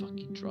I'm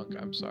fucking drunk.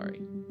 I'm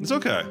sorry. It's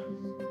okay.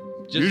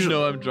 Just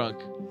know I'm drunk.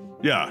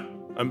 Yeah,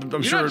 I'm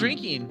You're sure. not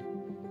drinking.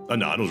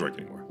 No, I don't drink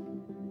anymore.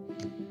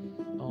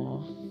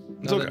 Oh,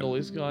 It's now okay. that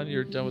Noli's gone,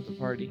 you're done with the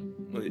party.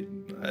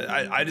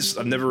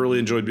 I've never really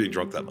enjoyed being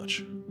drunk that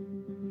much.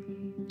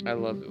 I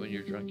love it when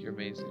you're drunk. You're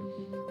amazing.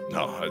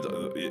 No,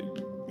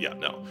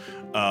 no.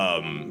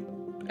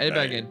 Edit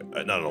back in.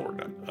 Not at all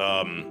work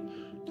now.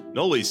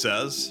 Noli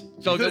says,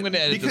 Felk, I'm going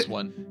to edit this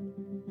one.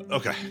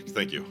 Okay,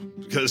 thank you.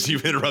 Because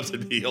you've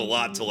interrupted me a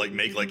lot to like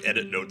make like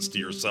edit notes to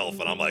yourself,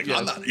 and I'm like,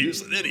 I'm not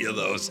using any of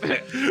those.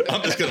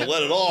 I'm just gonna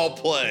let it all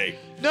play.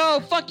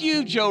 No, fuck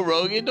you, Joe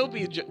Rogan. Don't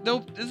be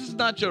no. This is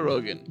not Joe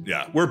Rogan.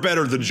 Yeah, we're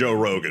better than Joe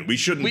Rogan. We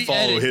shouldn't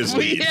follow his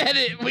lead.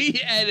 We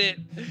edit.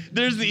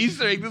 There's the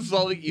Easter egg. This is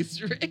all the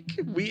Easter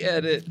egg. We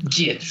edit.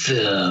 Get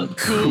some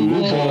Cool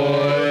boys.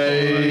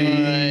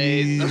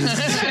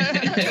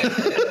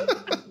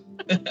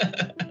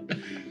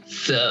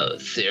 So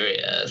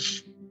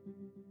serious.